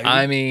 Yeah.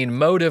 I mean,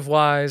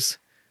 motive-wise,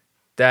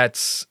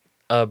 that's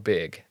a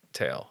big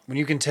tale. When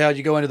you can tell,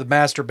 you go into the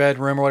master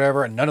bedroom or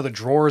whatever, and none of the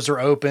drawers are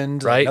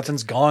opened. Right. Like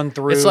nothing's gone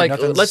through. It's like,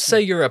 let's say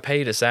you're a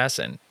paid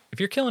assassin. If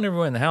you're killing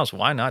everyone in the house,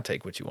 why not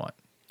take what you want?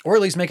 Or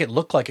at least make it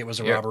look like it was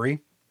a robbery.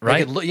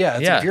 Right.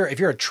 If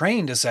you're a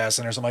trained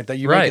assassin or something like that,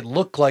 you make it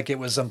look like it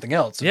was something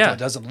else. It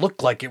doesn't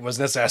look like it was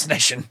an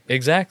assassination.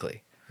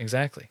 Exactly.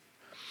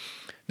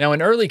 Now,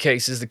 in early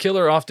cases, the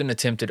killer often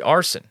attempted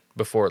arson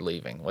before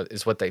leaving,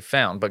 is what they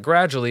found, but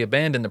gradually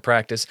abandoned the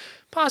practice,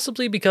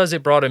 possibly because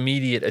it brought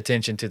immediate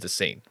attention to the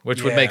scene,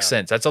 which would make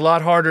sense. That's a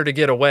lot harder to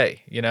get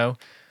away, you know?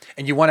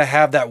 And you want to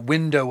have that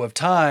window of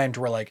time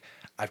to where, like,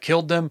 I've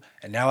killed them,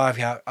 and now I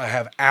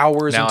have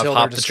hours until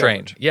they're discovered.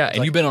 The train. Yeah,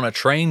 and you've been on a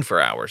train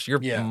for hours. You're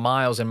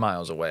miles and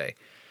miles away.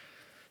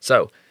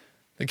 So,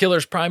 the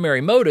killer's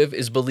primary motive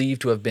is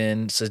believed to have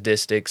been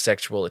sadistic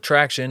sexual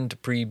attraction to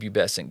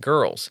prepubescent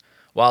girls.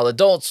 While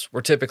adults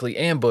were typically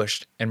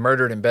ambushed and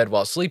murdered in bed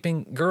while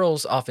sleeping,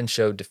 girls often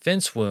showed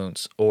defense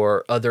wounds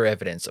or other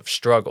evidence of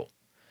struggle.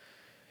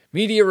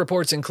 Media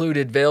reports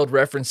included veiled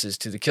references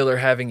to the killer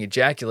having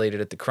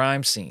ejaculated at the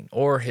crime scene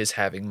or his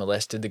having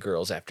molested the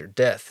girls after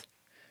death.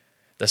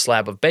 The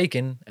slab of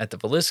bacon at the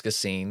Villisca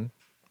scene,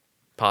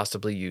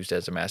 possibly used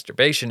as a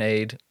masturbation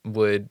aid,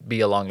 would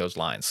be along those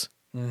lines.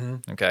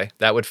 Mm-hmm. Okay?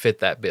 That would fit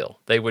that bill.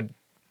 They would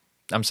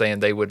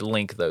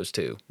link those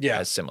two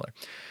as similar.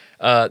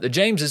 The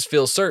Jameses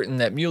feel certain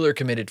that Mueller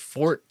committed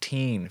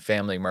 14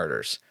 family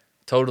murders,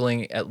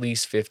 totaling at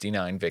least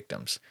 59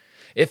 victims.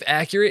 If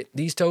accurate,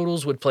 these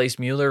totals would place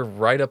Mueller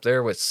right up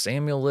there with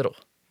Samuel Little,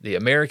 the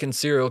American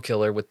serial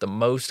killer with the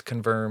most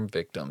confirmed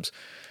victims,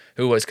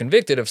 who was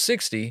convicted of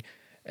 60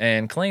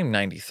 and claimed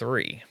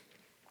 93.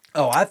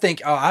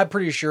 I'm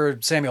pretty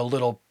sure Samuel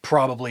Little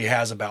probably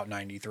has about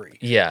 93.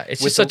 Yeah,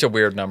 it's just such a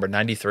weird number,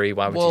 93.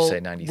 Why would you say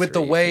 93? With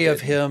the way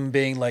of him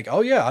being like,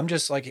 oh yeah, I'm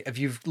just like, if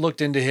you've looked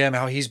into him,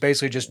 how he's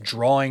basically just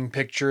drawing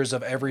pictures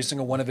of every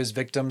single one of his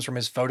victims from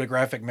his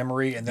photographic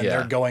memory, and then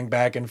they're going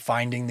back and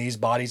finding these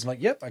bodies. I'm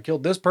like, yep, I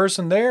killed this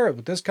person there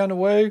with this kind of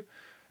way,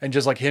 and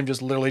just like him,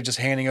 just literally just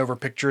handing over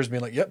pictures,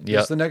 being like, yep,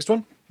 this is the next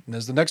one. And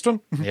there's the next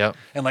one. Yep.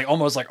 And like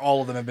almost like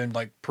all of them have been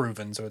like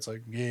proven. So it's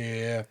like,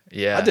 yeah.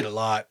 I did a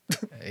lot.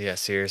 Yeah,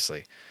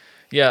 seriously.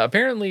 Yeah,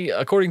 apparently,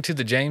 according to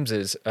the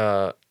Jameses,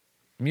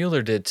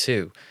 Mueller did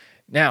too.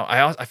 Now,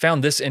 I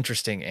found this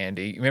interesting,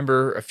 Andy.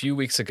 Remember a few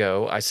weeks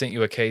ago, I sent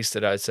you a case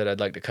that I said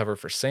I'd like to cover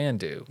for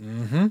Sandu.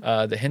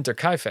 Mm-hmm. The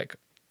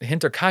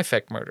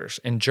Hinterkaifeck murders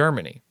in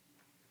Germany.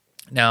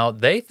 Now,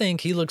 they think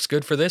he looks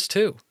good for this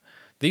too.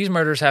 These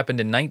murders happened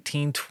in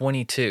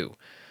 1922.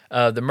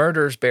 The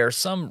murders bear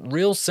some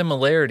real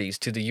similarities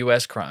to the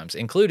U.S. crimes,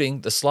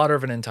 including the slaughter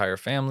of an entire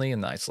family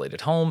in the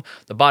isolated home,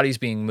 the bodies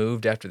being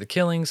moved after the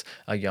killings,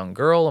 a young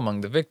girl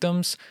among the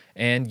victims,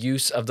 and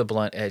use of the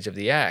blunt edge of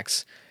the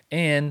axe,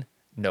 and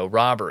no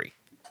robbery.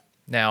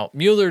 Now,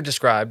 Mueller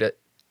described it.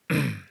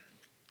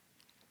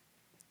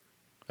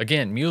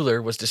 Again,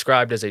 Mueller was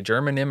described as a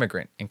German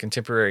immigrant in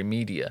contemporary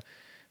media.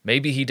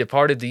 Maybe he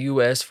departed the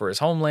U.S. for his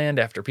homeland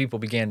after people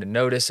began to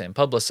notice and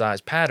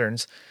publicize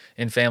patterns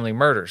in family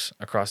murders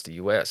across the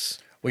U.S.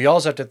 We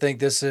also have to think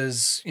this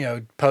is,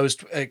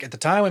 post, like, at the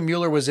time when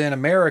Mueller was in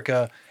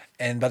America,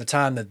 and by the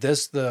time that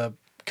the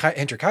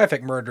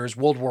Hinterkaifeck murders,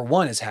 World War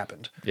I has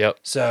happened. Yep.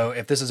 So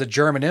if this is a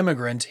German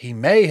immigrant, he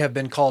may have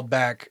been called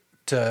back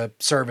to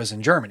service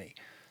in Germany.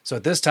 So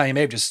at this time, he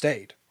may have just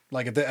stayed.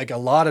 Like a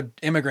lot of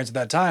immigrants at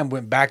that time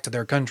went back to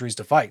their countries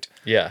to fight.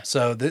 Yeah.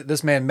 So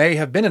this man may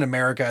have been in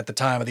America at the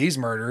time of these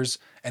murders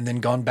and then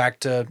gone back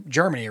to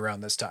Germany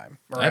around this time.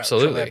 Or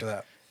absolutely. After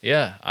that.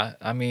 Yeah.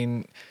 I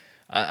mean,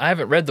 I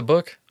haven't read the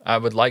book. I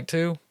would like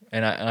to,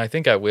 and I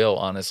think I will,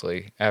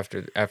 honestly,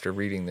 after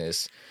reading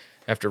this,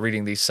 after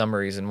reading these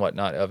summaries and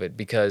whatnot of it,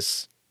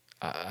 because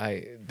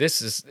this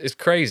is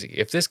crazy.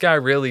 If this guy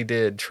really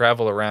did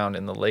travel around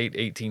in the late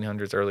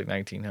 1800s, early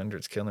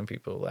 1900s, killing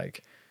people,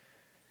 like,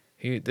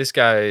 this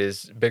guy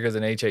is bigger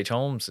than H.H.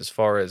 Holmes as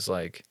far as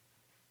like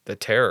the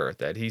terror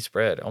that he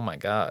spread. Oh my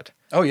God.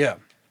 Oh yeah.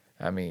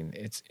 I mean,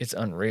 it's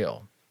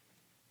unreal.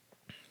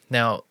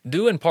 Now,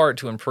 due in part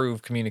to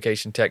improved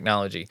communication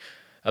technology,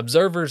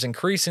 observers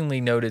increasingly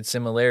noted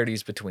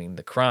similarities between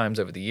the crimes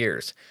over the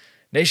years.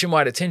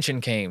 Nationwide attention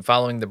came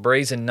following the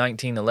brazen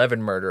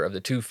 1911 murder of the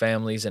two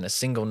families in a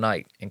single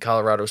night in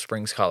Colorado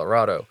Springs,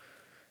 Colorado,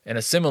 and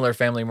a similar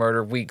family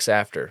murder weeks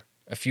after,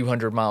 a few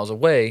hundred miles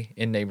away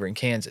in neighboring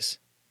Kansas.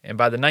 And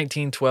by the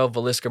 1912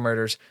 Villisca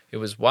murders, it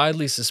was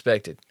widely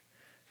suspected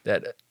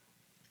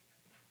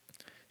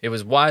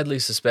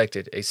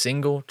a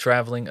single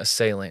traveling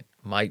assailant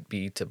might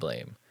be to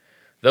blame,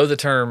 though the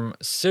term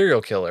serial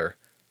killer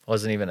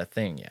wasn't even a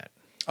thing yet.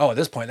 Oh, at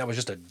this point, that was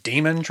just a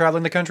demon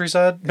traveling the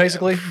countryside,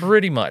 basically? Yeah,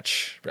 pretty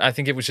much. I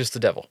think it was just the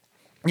devil.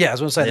 Yeah, I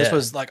was going to say, this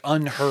was like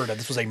unheard of.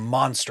 This was a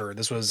monster.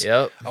 This was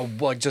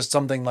like just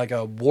something like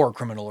a war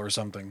criminal or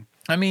something.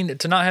 I mean,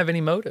 to not have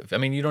any motive. I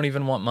mean, you don't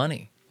even want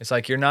money. It's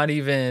like you're not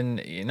even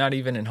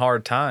in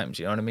hard times.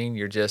 You know what I mean?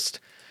 You're just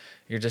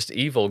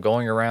evil,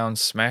 going around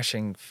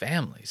smashing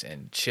families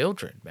and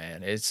children,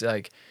 man. It's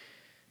like,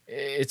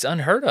 it's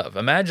unheard of.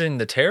 Imagine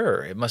the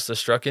terror it must have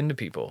struck into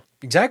people.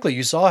 Exactly.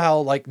 You saw how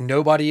like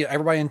everybody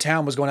in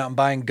town was going out and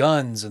buying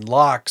guns and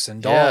locks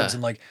and dogs,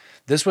 and like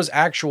this was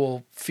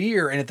actual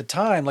fear. And at the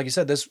time, like you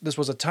said, this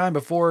was a time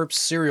before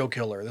serial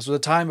killer. This was a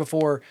time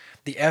before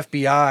the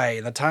FBI,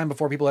 and the time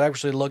before people had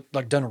actually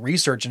done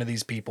research into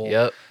these people.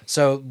 Yep.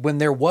 So when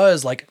there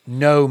was like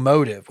no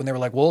motive, when they were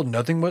like, well,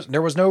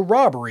 there was no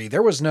robbery,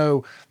 there was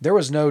no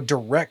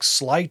direct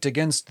slight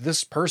against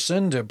this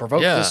person to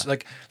provoke this.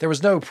 Like there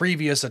was no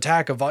previous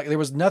attack of, there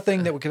was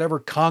nothing that could ever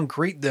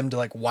concrete them to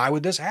like, why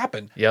would this happen?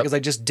 Yep. Because I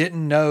just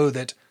didn't know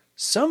that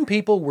some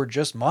people were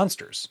just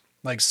monsters.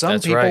 Like some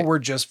people were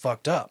just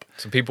fucked up.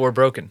 Some people were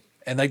broken.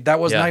 And like that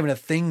was not even a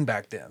thing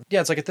back then.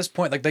 Yeah, it's like at this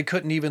point, like they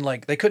couldn't even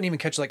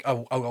catch like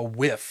a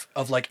whiff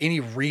of like any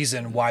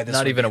reason why this.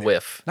 Not even a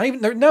whiff. Not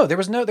even there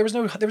was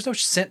no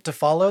scent to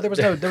follow. There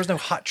was no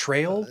hot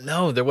trail.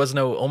 No, there was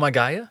no. Oh my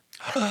Gaia.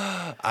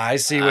 I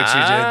see what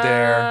you did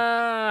there.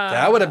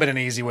 That would have been an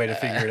easy way to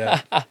figure it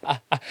out.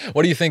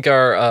 What do you think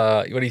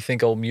what do you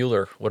think old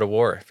Mueller would have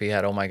wore if he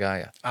had Oh My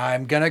Gaia?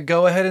 I'm gonna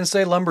go ahead and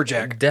say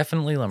lumberjack.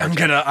 Definitely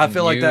lumberjack. I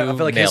feel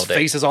like his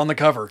face is on the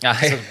cover.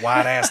 His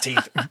wide ass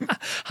teeth.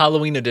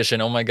 Halloween edition,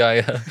 Oh My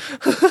Gaia.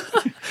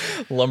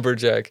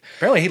 Lumberjack.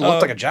 Apparently he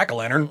looked like a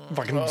jack-o'-lantern.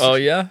 Oh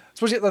yeah?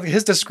 Especially like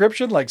his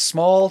description, like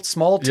small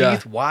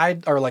teeth,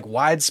 wide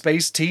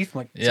spaced teeth.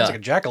 I'm like, sounds like a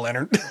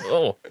jack-o'-lantern.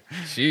 Oh,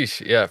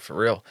 sheesh. Yeah, for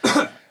real.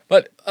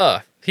 But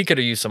He could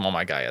have used some Oh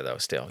My Gaia though.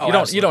 Still,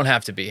 Oh, you don't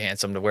have to be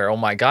handsome to wear Oh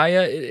My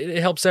Gaia.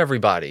 It helps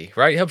everybody,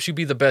 right? It helps you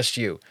be the best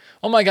you.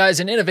 Oh My Gaia is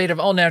an innovative,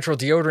 all-natural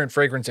deodorant,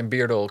 fragrance, and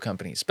beard oil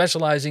company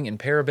specializing in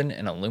paraben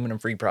and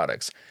aluminum-free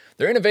products.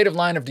 Their innovative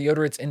line of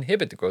deodorants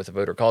inhibit the growth of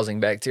odor-causing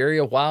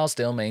bacteria while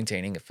still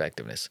maintaining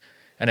effectiveness.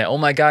 And at Oh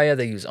My Gaia,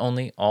 they use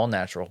only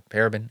all-natural,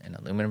 paraben, and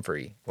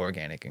aluminum-free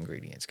organic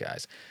ingredients,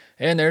 guys.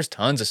 And there's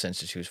tons of scents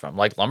to choose from,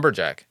 like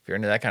lumberjack, if you're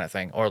into that kind of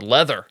thing, or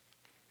leather.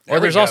 Or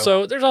there's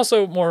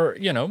also more,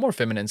 more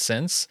feminine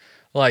scents,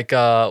 like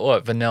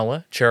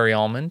vanilla, cherry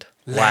almond,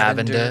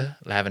 lavender.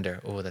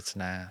 Oh, that's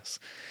nice.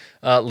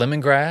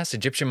 Lemongrass,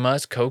 Egyptian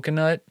musk,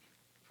 coconut,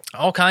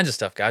 all kinds of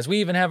stuff, guys.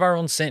 We even have our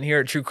own scent here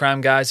at True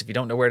Crime Guys. If you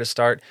don't know where to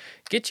start,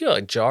 get you a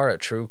jar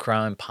of True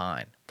Crime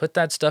Pine. Put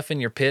that stuff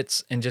in your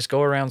pits and just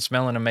go around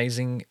smelling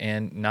amazing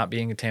and not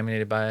being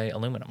contaminated by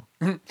aluminum.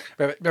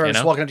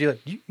 Just walking up to you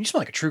like, you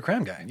smell like a True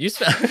Crime guy. You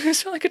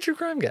smell like a True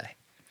Crime guy.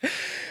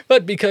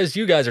 But because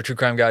you guys are True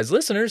Crime Guys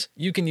listeners,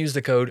 you can use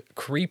the code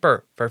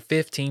CREEPER for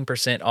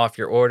 15% off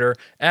your order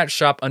at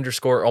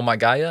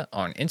shop_ohmygaia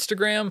on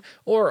Instagram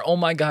or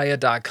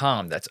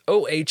ohmygaia.com. That's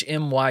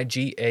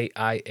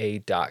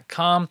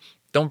OHMYGAIA.com.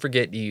 Don't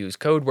forget to use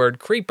code word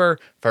CREEPER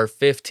for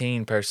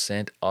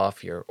 15%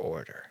 off your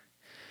order.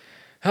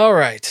 All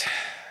right.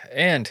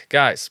 And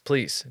guys,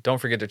 please don't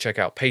forget to check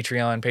out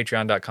Patreon,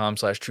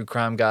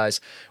 patreon.com/truecrimeguys,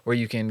 where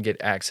you can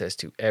get access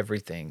to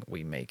everything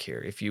we make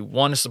here. If you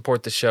want to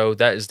support the show,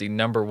 that is the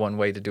number one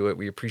way to do it.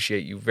 We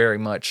appreciate you very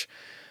much.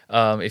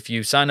 If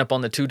you sign up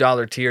on the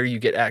 $2 tier, you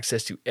get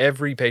access to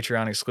every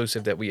Patreon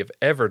exclusive that we have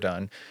ever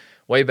done,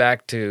 way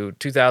back to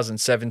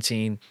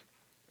 2017.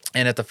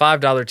 And at the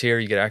 $5 tier,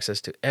 you get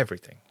access to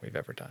everything we've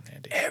ever done,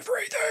 Andy.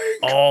 Everything.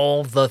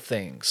 All the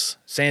things.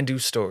 Sandu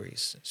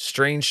Stories,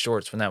 Strange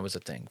Shorts when that was a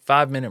thing,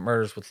 5-Minute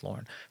Murders with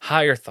Lauren,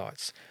 Higher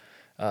Thoughts,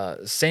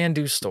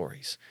 Sandu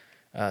Stories,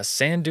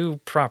 Sandu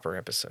Proper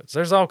episodes.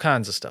 There's all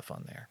kinds of stuff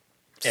on there.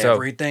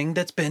 Everything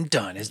that's been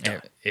done is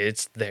done.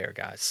 It's there,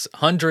 guys.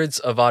 Hundreds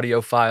of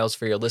audio files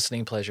for your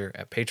listening pleasure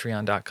at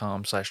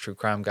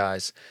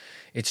patreon.com/truecrimeguys.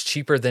 It's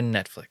cheaper than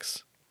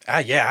Netflix.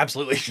 Yeah,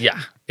 absolutely. Yeah.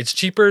 It's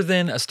cheaper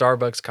than a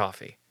Starbucks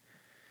coffee.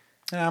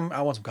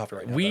 I want some coffee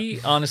right now. We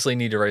honestly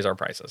need to raise our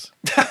prices.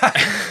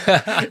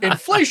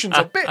 Inflation's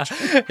a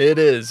bitch. It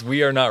is.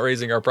 We are not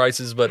raising our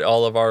prices, but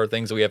all of our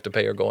things that we have to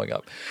pay are going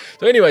up.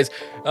 So anyways,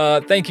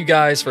 thank you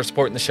guys for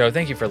supporting the show.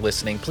 Thank you for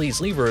listening. Please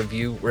leave a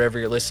review wherever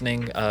you're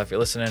listening. If you're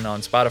listening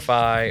on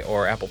Spotify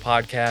or Apple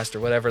Podcast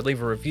or whatever,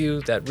 leave a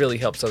review. That really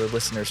helps other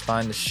listeners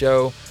find the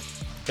show.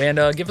 And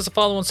give us a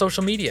follow on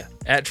social media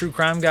at True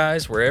Crime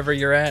Guys, wherever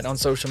you're at on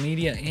social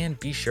media. And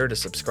be sure to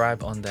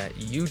subscribe on that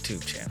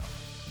YouTube channel.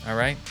 All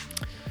right?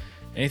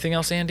 Anything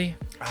else, Andy?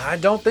 I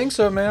don't think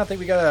so, man. I think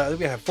we got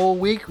a full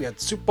week. We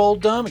got Super Bowl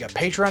done. We got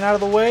Patreon out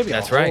of the way. We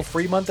got a whole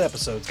free month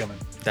episodes coming.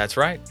 That's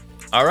right.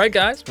 All right,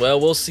 guys. Well,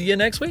 we'll see you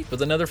next week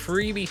with another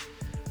freebie.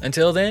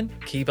 Until then,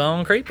 keep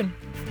on creeping.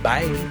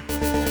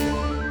 Bye.